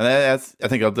 Men jeg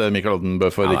tenker at Mikael Odden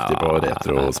bør få riktig på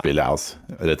retrospill.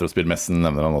 Retrospillmessen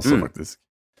nevner han også, faktisk.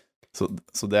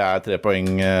 Så det er 3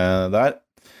 poeng der.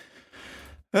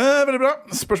 Veldig bra.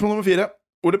 Spørsmål nummer 4.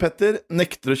 Ole Petter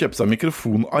nekter å kjøpe seg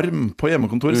mikrofonarm på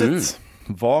hjemmekontoret sitt.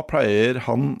 Hva pleier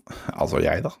han, altså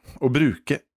jeg da, å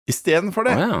bruke i stedet for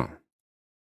det?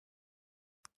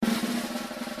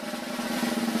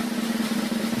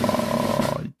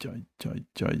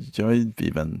 Vi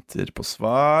venter på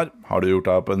svar. Har du gjort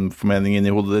deg opp en formening inn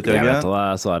i hodet ditt, Jørgen? Jeg vet hva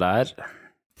svaret er.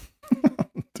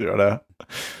 Du gjør det.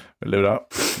 Veldig bra.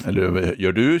 Eller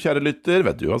gjør du, kjære lytter?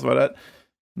 Vet du hva svaret er?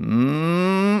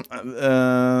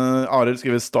 Arild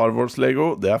skriver Star Wars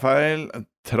Lego. Det er feil.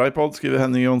 Tripod skriver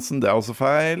Henning Jonsen. Det er også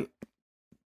feil.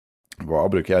 Hva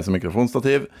bruker jeg som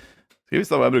mikrofonstativ? Skal vi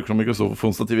vise deg hva jeg bruker som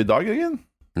mikrofonstativ i dag, Jørgen?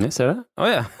 Jeg ser det.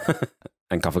 Ja.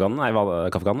 En kaffekanne? Nei,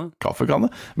 kaffekanne?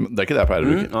 Kaffekanne? Det er ikke det jeg pleier å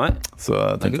bruke. Nei. Så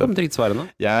det er ikke kommet riktig svar ennå.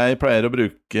 Jeg pleier å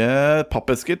bruke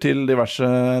pappesker til diverse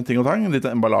ting og tang. Litt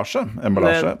emballasje, men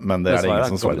det er det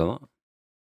ingen som svarer.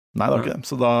 Nei, det er ikke det.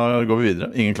 Så da går vi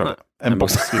videre. Ingen klarer det. En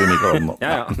boks skriver Mikael Odden nå.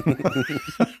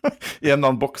 I en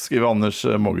annen boks skriver Anders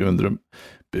Måge Undrum.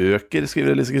 Bøker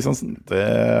skriver Elise Kristiansen. Det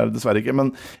er det dessverre ikke,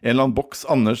 men en eller annen boks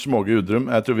Anders Måge Undrum.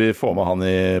 Jeg tror vi får med han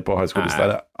på high school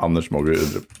der. Anders Måge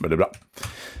Undrum. Veldig bra.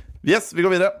 Yes, vi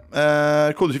går videre.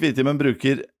 Kode 24-timen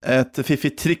bruker et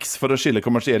fiffig triks for å skille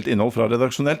kommersielt innhold fra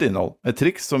redaksjonelt innhold. Et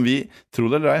triks som vi, tro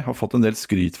det eller ei, har fått en del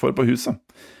skryt for på huset.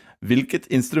 Hvilket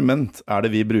instrument er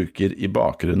det vi bruker i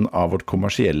bakgrunnen av vårt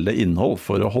kommersielle innhold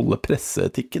for å holde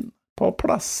presseetikken på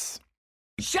plass?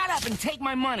 Shut up and take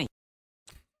my money!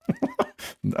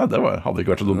 Ja, det hadde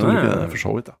ikke vært så dumt å bruke det, for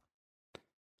så vidt da.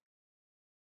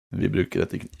 Vi bruker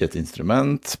et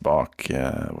instrument bak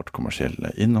vårt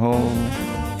kommersielle innhold.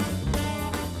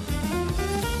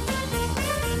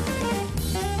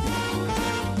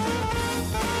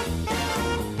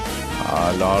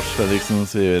 Lars Fredriksen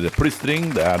sier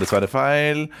plystring. Det er dessverre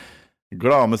feil.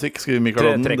 Gladmusikk, skriver Mikael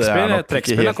Odden.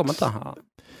 Trekkspill har kommet, da.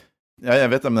 Ja,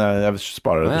 jeg vet det, men jeg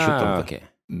sparer det til slutt. Okay.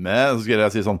 Men så skal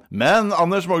jeg si sånn. Men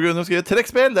Anders Måge skriver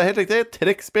trekkspill. Det er helt riktig.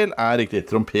 Trekkspill er riktig.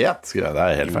 Trompet skriver jeg. Det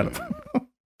er helt feil.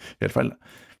 Helt feil.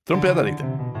 Trompet er riktig.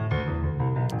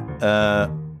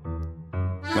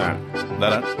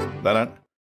 Der er den.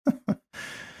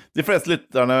 De fleste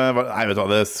lytterne nei, vet du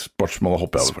hva, det spørsmålet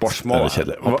hopper jeg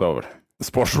over.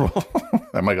 Spørsmål.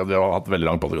 Jeg merker at vi har hatt veldig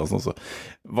lang podcast også.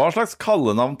 Hva slags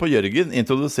kallenavn på Jørgen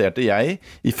introduserte jeg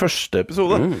i første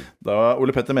episode? Da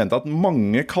Ole Petter mente at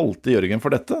mange kalte Jørgen for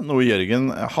dette, noe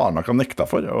Jørgen hardnakka nekta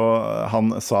for, og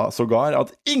han sa sågar at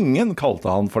ingen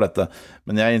kalte han for dette.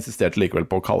 Men jeg insisterte likevel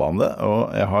på å kalle han det, og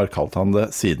jeg har kalt han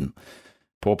det siden.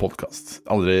 På podcast.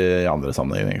 Aldri i andre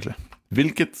sammenhenger, egentlig.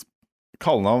 Hvilket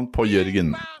kallenavn på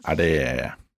Jørgen er det?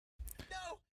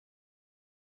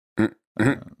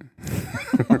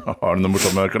 Har du noe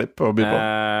morsomme klipp å by på?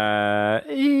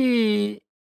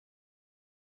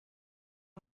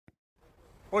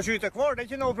 Å skyte kvar, det er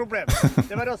ikke noe problem. Det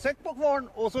er bare å sitte på kvaren,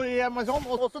 og så gjør man sånn,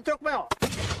 og så trykker man av.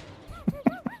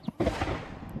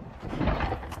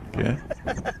 Okay.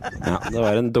 Ja, det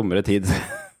var en dummere tid.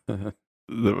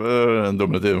 Det var en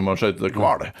dummere tid hvor man skjøyte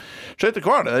kval. Skjøyte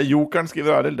kval, Jokeren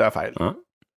skriver Arild, det er feil.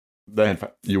 Det er helt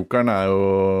feil. Jokeren er jo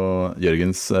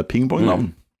Jørgens pingpongnavn.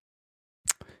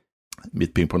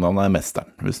 Mitt pingpongnavn er Mesteren,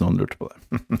 hvis noen lurte på det.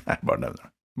 Nei, bare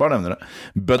nevner det.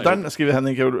 Bødderen skriver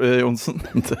Henning Jonsen.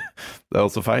 Det er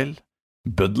også feil.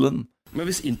 Bøddelen. Men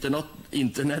hvis internett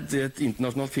er et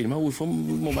internasjonalt firma, hvorfor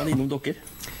må man innom dere?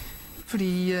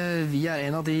 Fordi vi er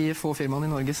en av de få firmaene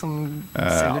i Norge som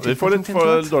selger vi får litt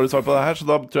for dårlig svar på det her, så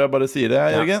da tror jeg bare sier det,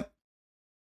 Jørgen.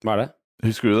 Hva er det?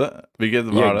 Husker du det?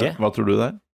 Hva tror du det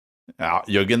er? Ja,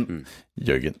 Jørgen.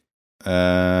 Jørgen.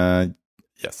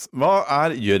 Yes. Hva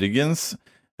er Jørgens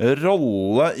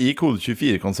rolle i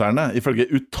Kode24-konsernet? Ifølge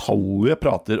utallige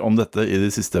prater om dette i de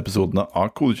siste episodene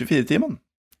av Kode24-timen.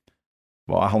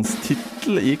 Hva er hans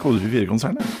titel i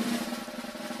Kode24-konsernet?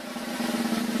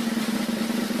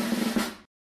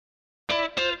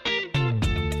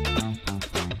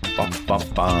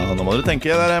 Nå må dere tenke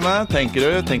der hjemme. Tenker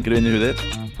du inn i hudet ditt.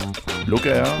 Lukk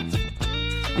øya.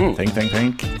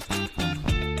 Tenk.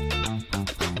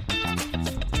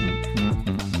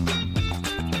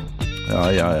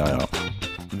 Ja.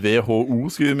 WHO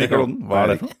skriver Mikael Odden. Hva er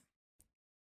det for noe?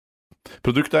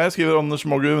 Produktet skriver Anders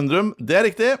Måge Undrum. Det er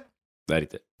riktig.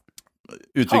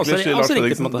 Utvikler sier Lars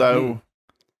Fredriksen. Det er jo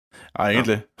ja,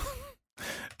 egentlig.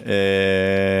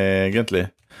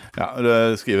 Ja,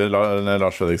 skriver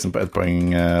Lars Fredriksen på 1 poeng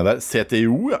der.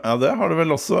 CTO, ja, det har du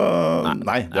vel også.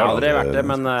 Nei, det har aldri vært det,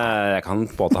 men jeg kan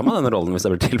påta meg den rollen hvis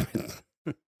det blir tilbudt.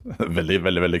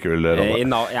 Veldig kul rolle. Jeg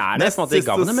er det på en måte i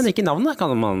gavnet, men ikke i navnet, kan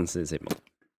man si på en måte.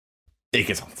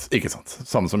 Ikke sant.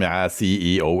 Samme som jeg er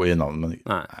CEO i navnet.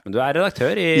 Nei, men du er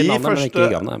redaktør i navnet, men ikke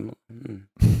i gavnet.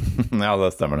 Ja,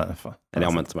 det stemmer det.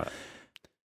 Eller omvendt som er det.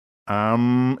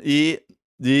 I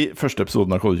de første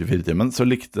episodene av Kode24-timen så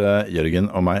likte Jørgen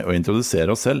og meg å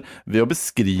introdusere oss selv ved å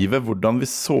beskrive hvordan vi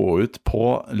så ut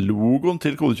på logoen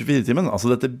til Kode24-timen. Altså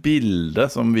dette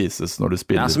bildet som vises når du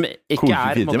spiller Kode24-timen. Ja, som ikke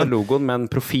er på en måte logoen, men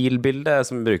profilbildet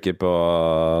som vi bruker på,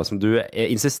 som du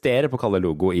insisterer på å kalle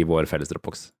logo i vår felles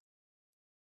Dropbox.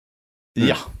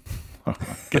 Ja.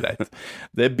 Greit.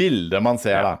 Det bildet man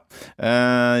ser da.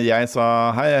 Jeg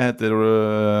sa hei, jeg heter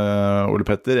Ole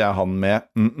Petter, jeg er han med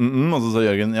og så sa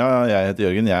Jørgen, ja, jeg heter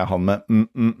Jørgen, jeg er han med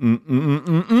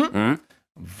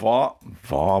Hva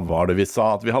var det vi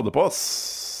sa at vi hadde på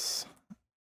oss?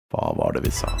 Hva var det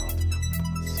vi sa?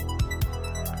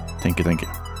 Tenke.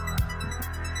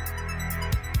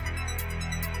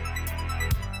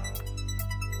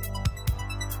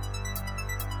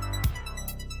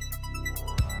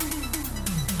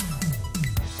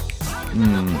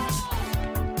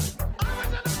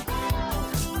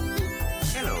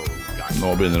 Nå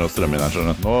begynner det å strømme inn her,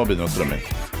 skjønner du.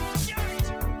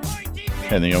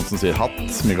 Henning Jonsen sier hatt,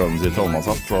 Mikael sier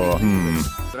trollmannshatt, og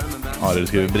Arild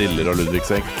skriver briller og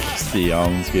Ludvigsekk.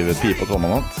 Stian skriver pipe og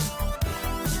trollmannhatt.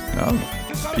 Ja,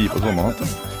 pipe og trollmannhatt.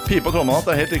 Pipe og trollmannhatt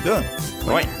er helt riktig, det.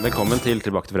 Oi, velkommen til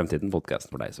Tilbake til fremtiden,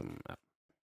 podcasten for deg som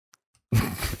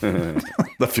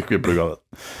Da fikk vi plugget det.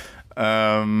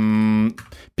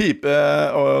 Pipe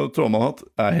og trollmannhatt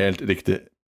er helt riktig.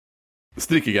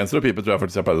 Strikkegenser og pipe tror jeg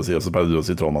faktisk jeg pleide å si, og så pleide du å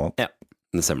si trollmannhatt. Ja,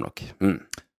 det stemmer nok.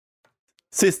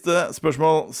 Siste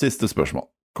spørsmål.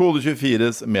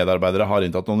 Kode24s medarbeidere har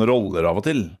inntatt noen roller av og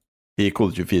til i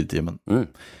Kode24-timen.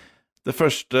 Det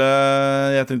første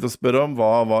jeg tenkte å spørre om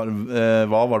hva var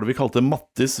det vi kalte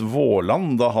Mattis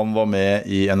Våland da han var med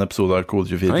i en episode av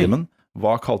Kode24-timen?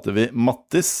 Hva kalte vi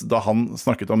Mattis da han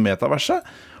snakket om metaverset?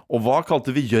 Og hva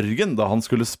kalte vi Jørgen da han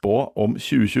skulle spå om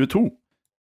 2022?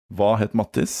 Hva het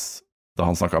Mattis da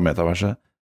han snakket om metaverset?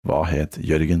 Hva het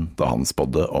Jørgen da han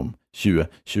spådde om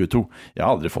 2022? Jeg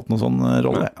har aldri fått noen sånn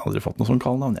rolle, jeg har aldri fått noen sånn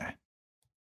kallenavn, jeg.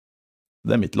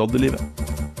 Det er mitt lodd i livet.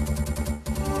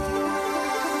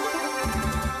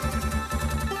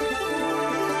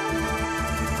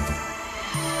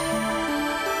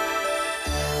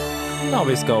 Ja,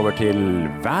 vi skal over til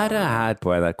været her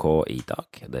på NRK i dag.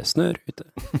 Det snør ute.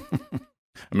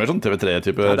 Mer sånn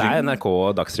TV3-type. Ja, det er NRK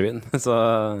og Dagsrevyen, så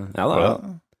ja da.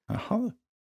 Jaha.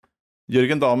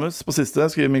 Jørgen Damus på siste,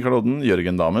 skriver Mikael Odden.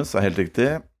 Jørgen Damus er helt riktig.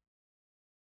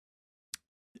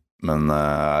 Men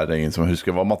er det ingen som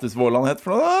husker hva Mattis Våland het for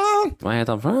noe? Hva het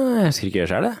han for noe? Jeg husker ikke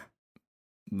selv det.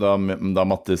 Da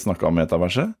Mattis snakket om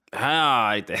metaverset?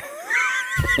 Ja, riktig.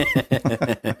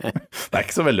 Det er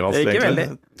ikke så veldig vanskelig, ikke veldig.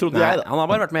 Trodde jeg da. Han har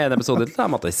bare vært med i en episode til da,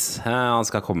 Mattis. Han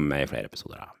skal komme med i flere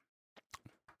episoder da.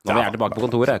 Nå er jeg tilbake på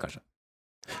kontoret, kanskje.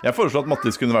 Jeg foreslår at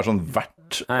Mattis kunne være sånn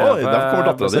vert. Oi, der kommer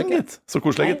datteren din, gitt. Så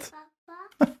koselig, gitt.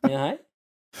 Hei.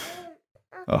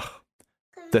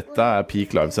 Dette er peak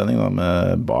livesending da, med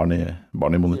barn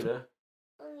i monitor.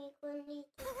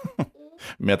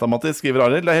 Metamattis skriver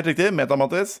Arild. Det er helt riktig,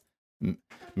 Metamattis.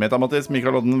 Metamattis,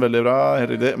 Mikael Odden, veldig bra,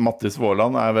 helt riktig. Mattis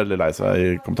Våland er veldig lei seg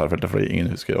i kommentarfeltet fordi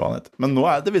ingen husker hva han het. Men nå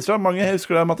det viser seg, mange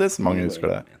husker det, Mattis. Mange husker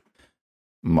det.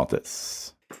 Mattis.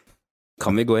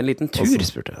 Kan vi gå en liten tur,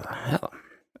 spurte jeg. Ja da.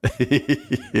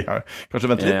 Ja, kanskje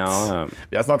vent litt. Ja.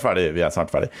 Vi er snart ferdig.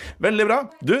 Veldig bra.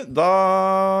 Du, da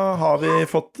har vi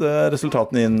fått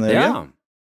resultatene inn igjen. Ja.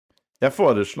 Jeg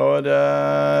foreslår,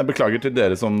 beklager til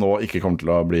dere som nå ikke kommer til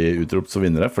å bli utropt som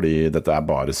vinnere, fordi dette er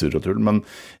bare surr og tull, men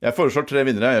jeg foreslår 3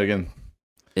 vinnere, Jørgen.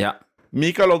 Ja.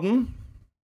 Mikael Odden,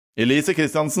 Elise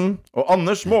Kristiansen og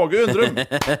Anders Måge Undrum.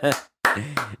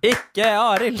 Ikke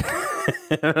Arild.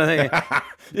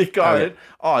 Ikke Arild.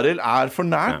 Arild er for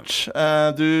nært.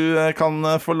 Du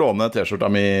kan få låne t-skjorta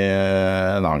mi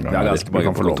en annen gang. Ja, ganske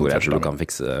mange på kontoret. Du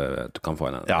kan få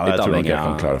en. Ja, jeg tror nok jeg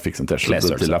kan klare å fikse en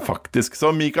t-skjorte til deg faktisk.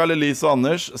 Så Mikael, Elise og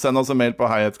Anders, send oss en mail på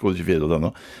heihetskode24.no.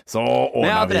 Så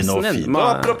ordner vi noe fint. Og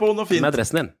apropos noe fint. Med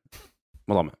adressen din.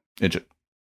 Må da med. Unnskyld.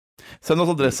 Send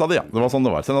oss adressa di, ja. Det var sånn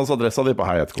det var. Send oss adressa di på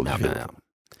heihetskode24. Ja.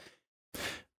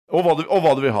 Og hva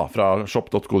du vil ha fra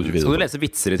shop.kode24. Skal du lese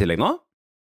vitser i tillegg nå?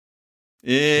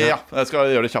 Ja, jeg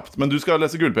skal gjøre det kjapt. Men du skal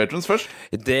lese gullpatrons først.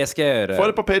 Det skal jeg gjøre.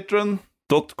 For på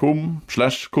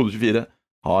patreon.com/kode24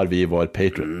 har vi vår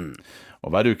Patreon.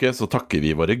 Og hver uke så takker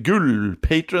vi våre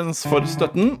gullpatrons for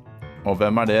støtten. Og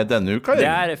hvem er det denne uka? Det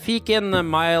er Fiken,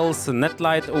 Miles,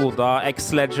 Netlight, Oda,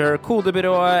 X-Ledger,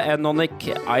 Kodebyrået,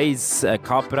 Enonic, Ice,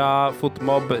 Capra,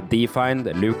 Footmob, Defined,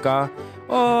 Luca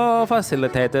og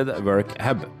Facilitated Work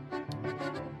Hub.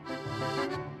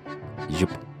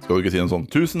 Jupp. Skal du ikke si en sånn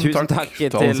Tusen takk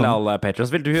til alle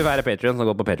patrons. Vil du være patron, så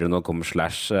gå på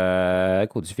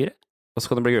patreon.com/kode24. Og så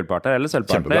kan du bli gullpartner eller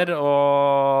sølvpartner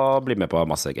og bli med på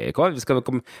masse gøy.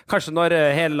 Kanskje når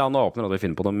hele landet åpner og vi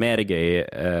finner på noe mer gøy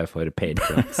for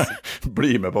patrons.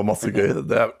 Bli med på masse gøy.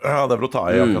 Det er for å ta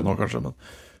i akkurat nå, kanskje.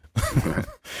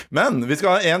 Men vi skal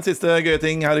ha en siste gøy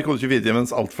ting her i Kode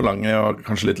 24-timens alt for lange og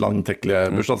kanskje litt langtekkelige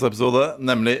bursdagsepisode,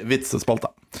 nemlig vitsespalta.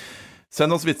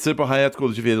 Send oss vitser på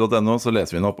heihetskode24.no, så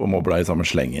leser vi den opp og må bla i samme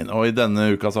slengen. Og i denne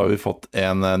uka så har vi fått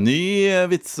en ny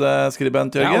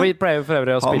vitseskribent, Jørgen. Ja, og vi pleier for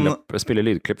øvrig å spille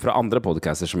lydklipp fra andre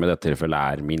podcaster, som i dette tilfellet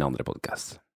er min andre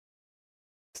podcast.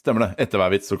 Stemmer det. Etter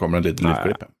hver vits så kommer det en liten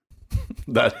lydklipp.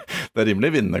 Det er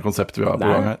rimelig vinnende konsept vi har på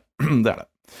gang her. Det er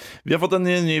det. Vi har fått en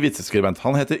ny vitseskribent.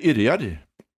 Han heter Yrjar.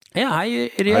 Ja,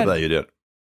 hei Yrjar. Hei, det er Yrjar.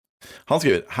 Han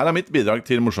skriver, her er mitt bidrag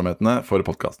til morsomhetene for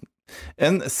podcasten.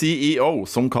 En CEO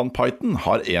som kan Python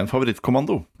har en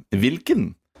favorittkommando.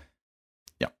 Hvilken?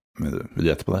 Ja, vil du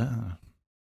gjette på det?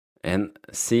 En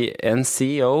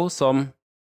CEO som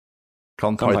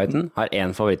kan Python har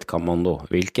en favorittkommando.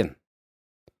 Hvilken?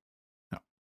 Ja.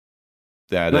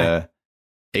 Det er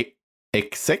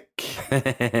exec.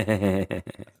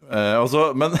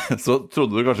 Men så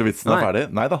trodde du kanskje vitsen er ferdig.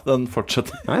 Nei da, den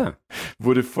fortsetter.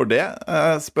 Hvorfor det?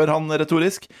 Spør han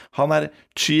retorisk. Han er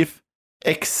Chief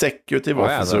Executive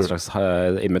Officer. Det er en slags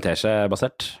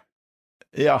imitasje-basert.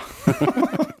 Ja.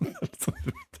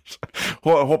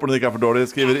 Håper den ikke er for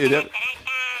dårlig, skriver Yrjel.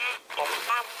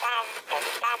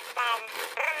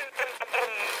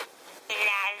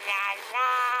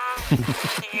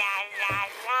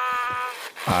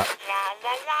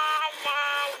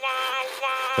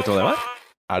 Vet du hva det var?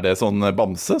 Er det sånn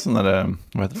bamse? Sånn hva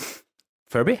heter det?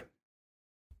 Furby.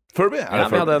 Furby? Er det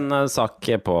Furby? Vi hadde en sak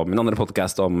på min andre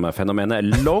podcast om fenomenet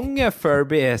Long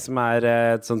Furby, som er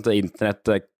et sånt internett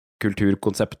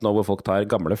popkulturkonsept nå, hvor folk tar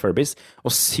gamle Furbies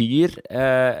og syr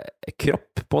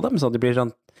kropp på dem, sånn at de blir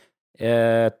sånn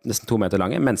nesten 2 meter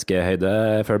lange,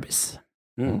 menneskehøyde Furbies.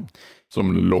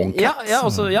 Som long cat.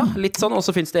 Ja, litt sånn. Og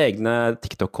så finnes det egne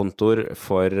TikTok-kontoer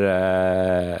for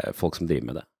folk som driver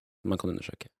med det. Man kan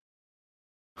undersøke.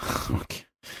 Ok.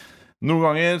 Noen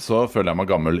ganger så føler jeg meg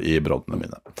gammel i broddene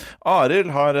mine.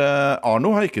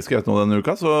 Arno har ikke skrevet noe denne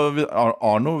uka, så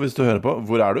Arno, hvis du hører på,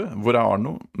 hvor er du? Hvor er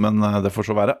Arno? Men det får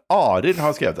så være. Arild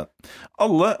har skrevet den.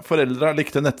 Alle foreldre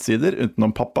likte nettsider utenom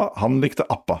pappa, han likte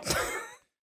appa.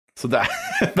 Så det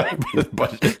er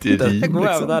bare et rim, liksom. Det er god,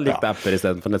 liksom. Da likte apper i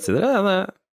stedet for nettsider,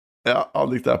 Ja, han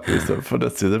likte apper i stedet for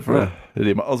nettsider for det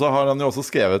rimet. Og så har han jo også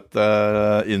skrevet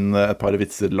inn et par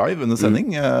vitser live under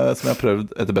sending, som jeg har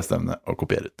prøvd etter beste evne å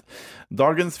kopiere ut.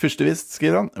 Dagens fyrstevist,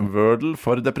 skriver han, Wordle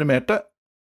for deprimerte.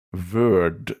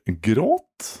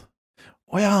 Word-gråt?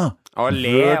 Åja!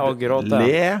 Le og gråt,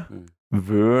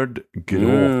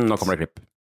 Word-gråt. Nå kommer det klipp.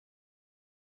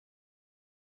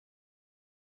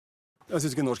 Jeg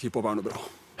synes ikke norsk hiphop er noe bra.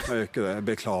 Jeg gjør ikke det. Jeg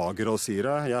beklager å si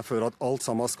det. Jeg føler at alt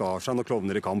sammen skar seg når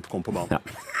klovner i kamp kom på banen.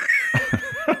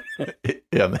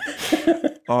 Enig.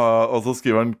 Og så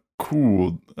skriver han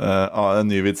en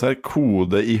ny vits her.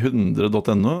 Kode i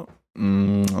 100.no.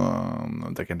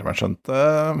 Det kan ikke være skjønt.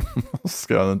 Så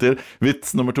skrev han den til.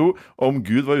 Vits nummer 2. Om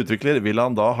Gud var utvikler, ville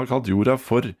han da ha kalt jorda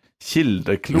for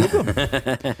kildekloden?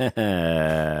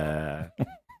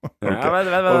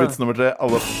 Og vits nummer 3.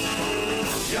 Alle...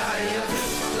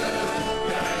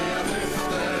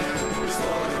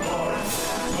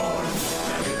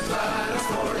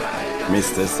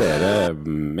 Mister seere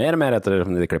mer og mer etter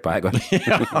de klippet her går.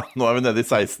 Ja, nå er vi nede i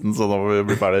 16, så nå må vi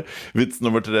bli ferdig. Vits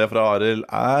nummer 3 fra Arild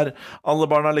er: alle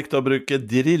barna likte å bruke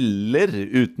driller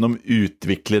utenom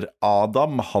utvikler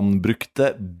Adam. Han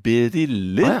brukte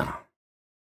briller.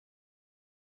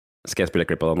 Skal jeg spille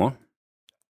klipp av det nå?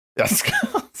 Ja,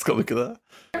 skal du ikke det?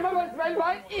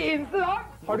 Hver eneste dag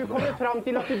har du kommet fram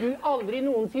til at du aldri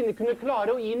noensinne kunne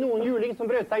klare å gi noen juling som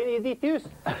brøt deg inn i ditt hus.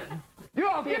 Du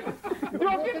har ikke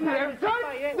prøvd før!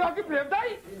 Du har ikke prøvd deg!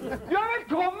 Du er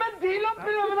velkommen til å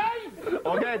prøve deg!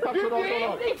 Ok, takk skal du ha så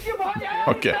langt. Du vet ikke hva jeg er!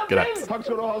 Ok, greit. Takk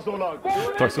skal du ha så langt.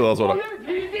 Takk skal du ha så langt.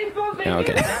 Ja,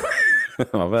 ok. Det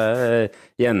var vel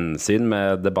gjensyn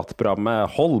med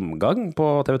debattprogrammet Holmgang på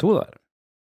TV2 der.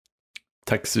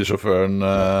 Taxisjåføren, hva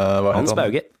heter han? Hans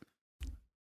Bauge.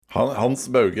 Hans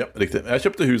Bauge, riktig. Jeg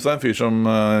kjøpte huset av en fyr som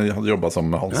hadde jobbet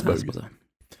sammen med Hans Bauge.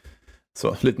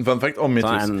 Så, liten fun fact om mitt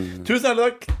hus. Tusen hjertelig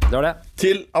takk det var det.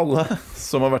 Til alle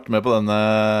som har vært med på denne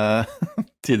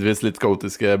tidvis litt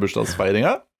kaotiske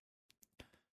bursdagsfeiringa.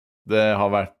 Det har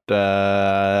vært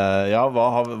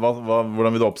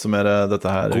hvordan vil du oppsummere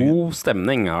dette her? God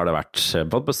stemning har det vært.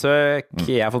 Fått besøk.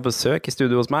 Jeg har fått besøk i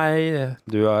studio hos meg.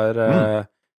 Du har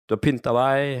pynta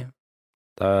deg.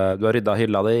 Du har rydda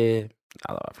hylla di.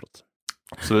 Ja, det var flott.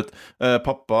 Absolutt.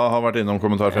 Pappa har vært innom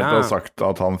kommentarfeltet og sagt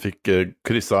at han fikk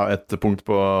kryssa et punkt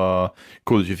på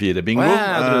kode 24 bingo.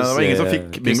 Det var ingen som fikk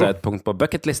bingo. Kryssa et punkt på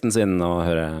bucketlisten sin og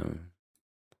høre.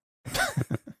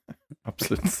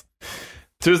 Absolutt.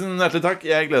 Tusen hjertelig takk.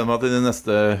 Jeg gleder meg til de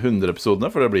neste 100 episodene,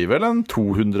 for det blir vel en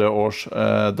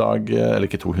 200-årsdag,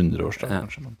 eller ikke 200-årsdag,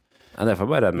 kanskje, men ja, det får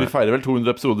bare vi feirer vel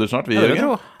 200 episoder snart, vi gjør det.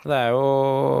 Det er jo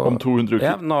om 200 uker.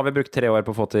 Ja, nå har vi brukt 3 år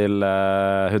på å få til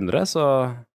 100, så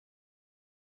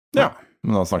ja,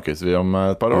 men da snakkes vi om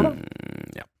et par år, da.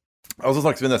 Ja. Og så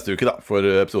snakkes vi neste uke, da, for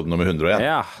episode nummer 101.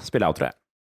 Ja, spille outro.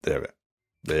 Det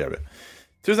gjør vi.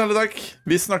 Tusen hjertelig takk.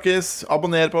 Vi snakkes.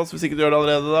 Abonner på oss hvis ikke du gjør det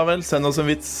allerede, da vel. Send oss en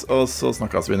vits, og så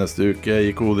snakkes vi neste uke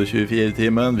i kode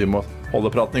 24-timen. Vi må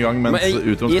holde praten i gang mens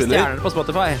utroen spiller. Gi stjerner på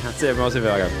Spotify, sier vi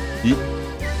hver gang.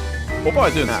 Og på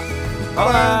iTunes. Ha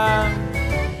det!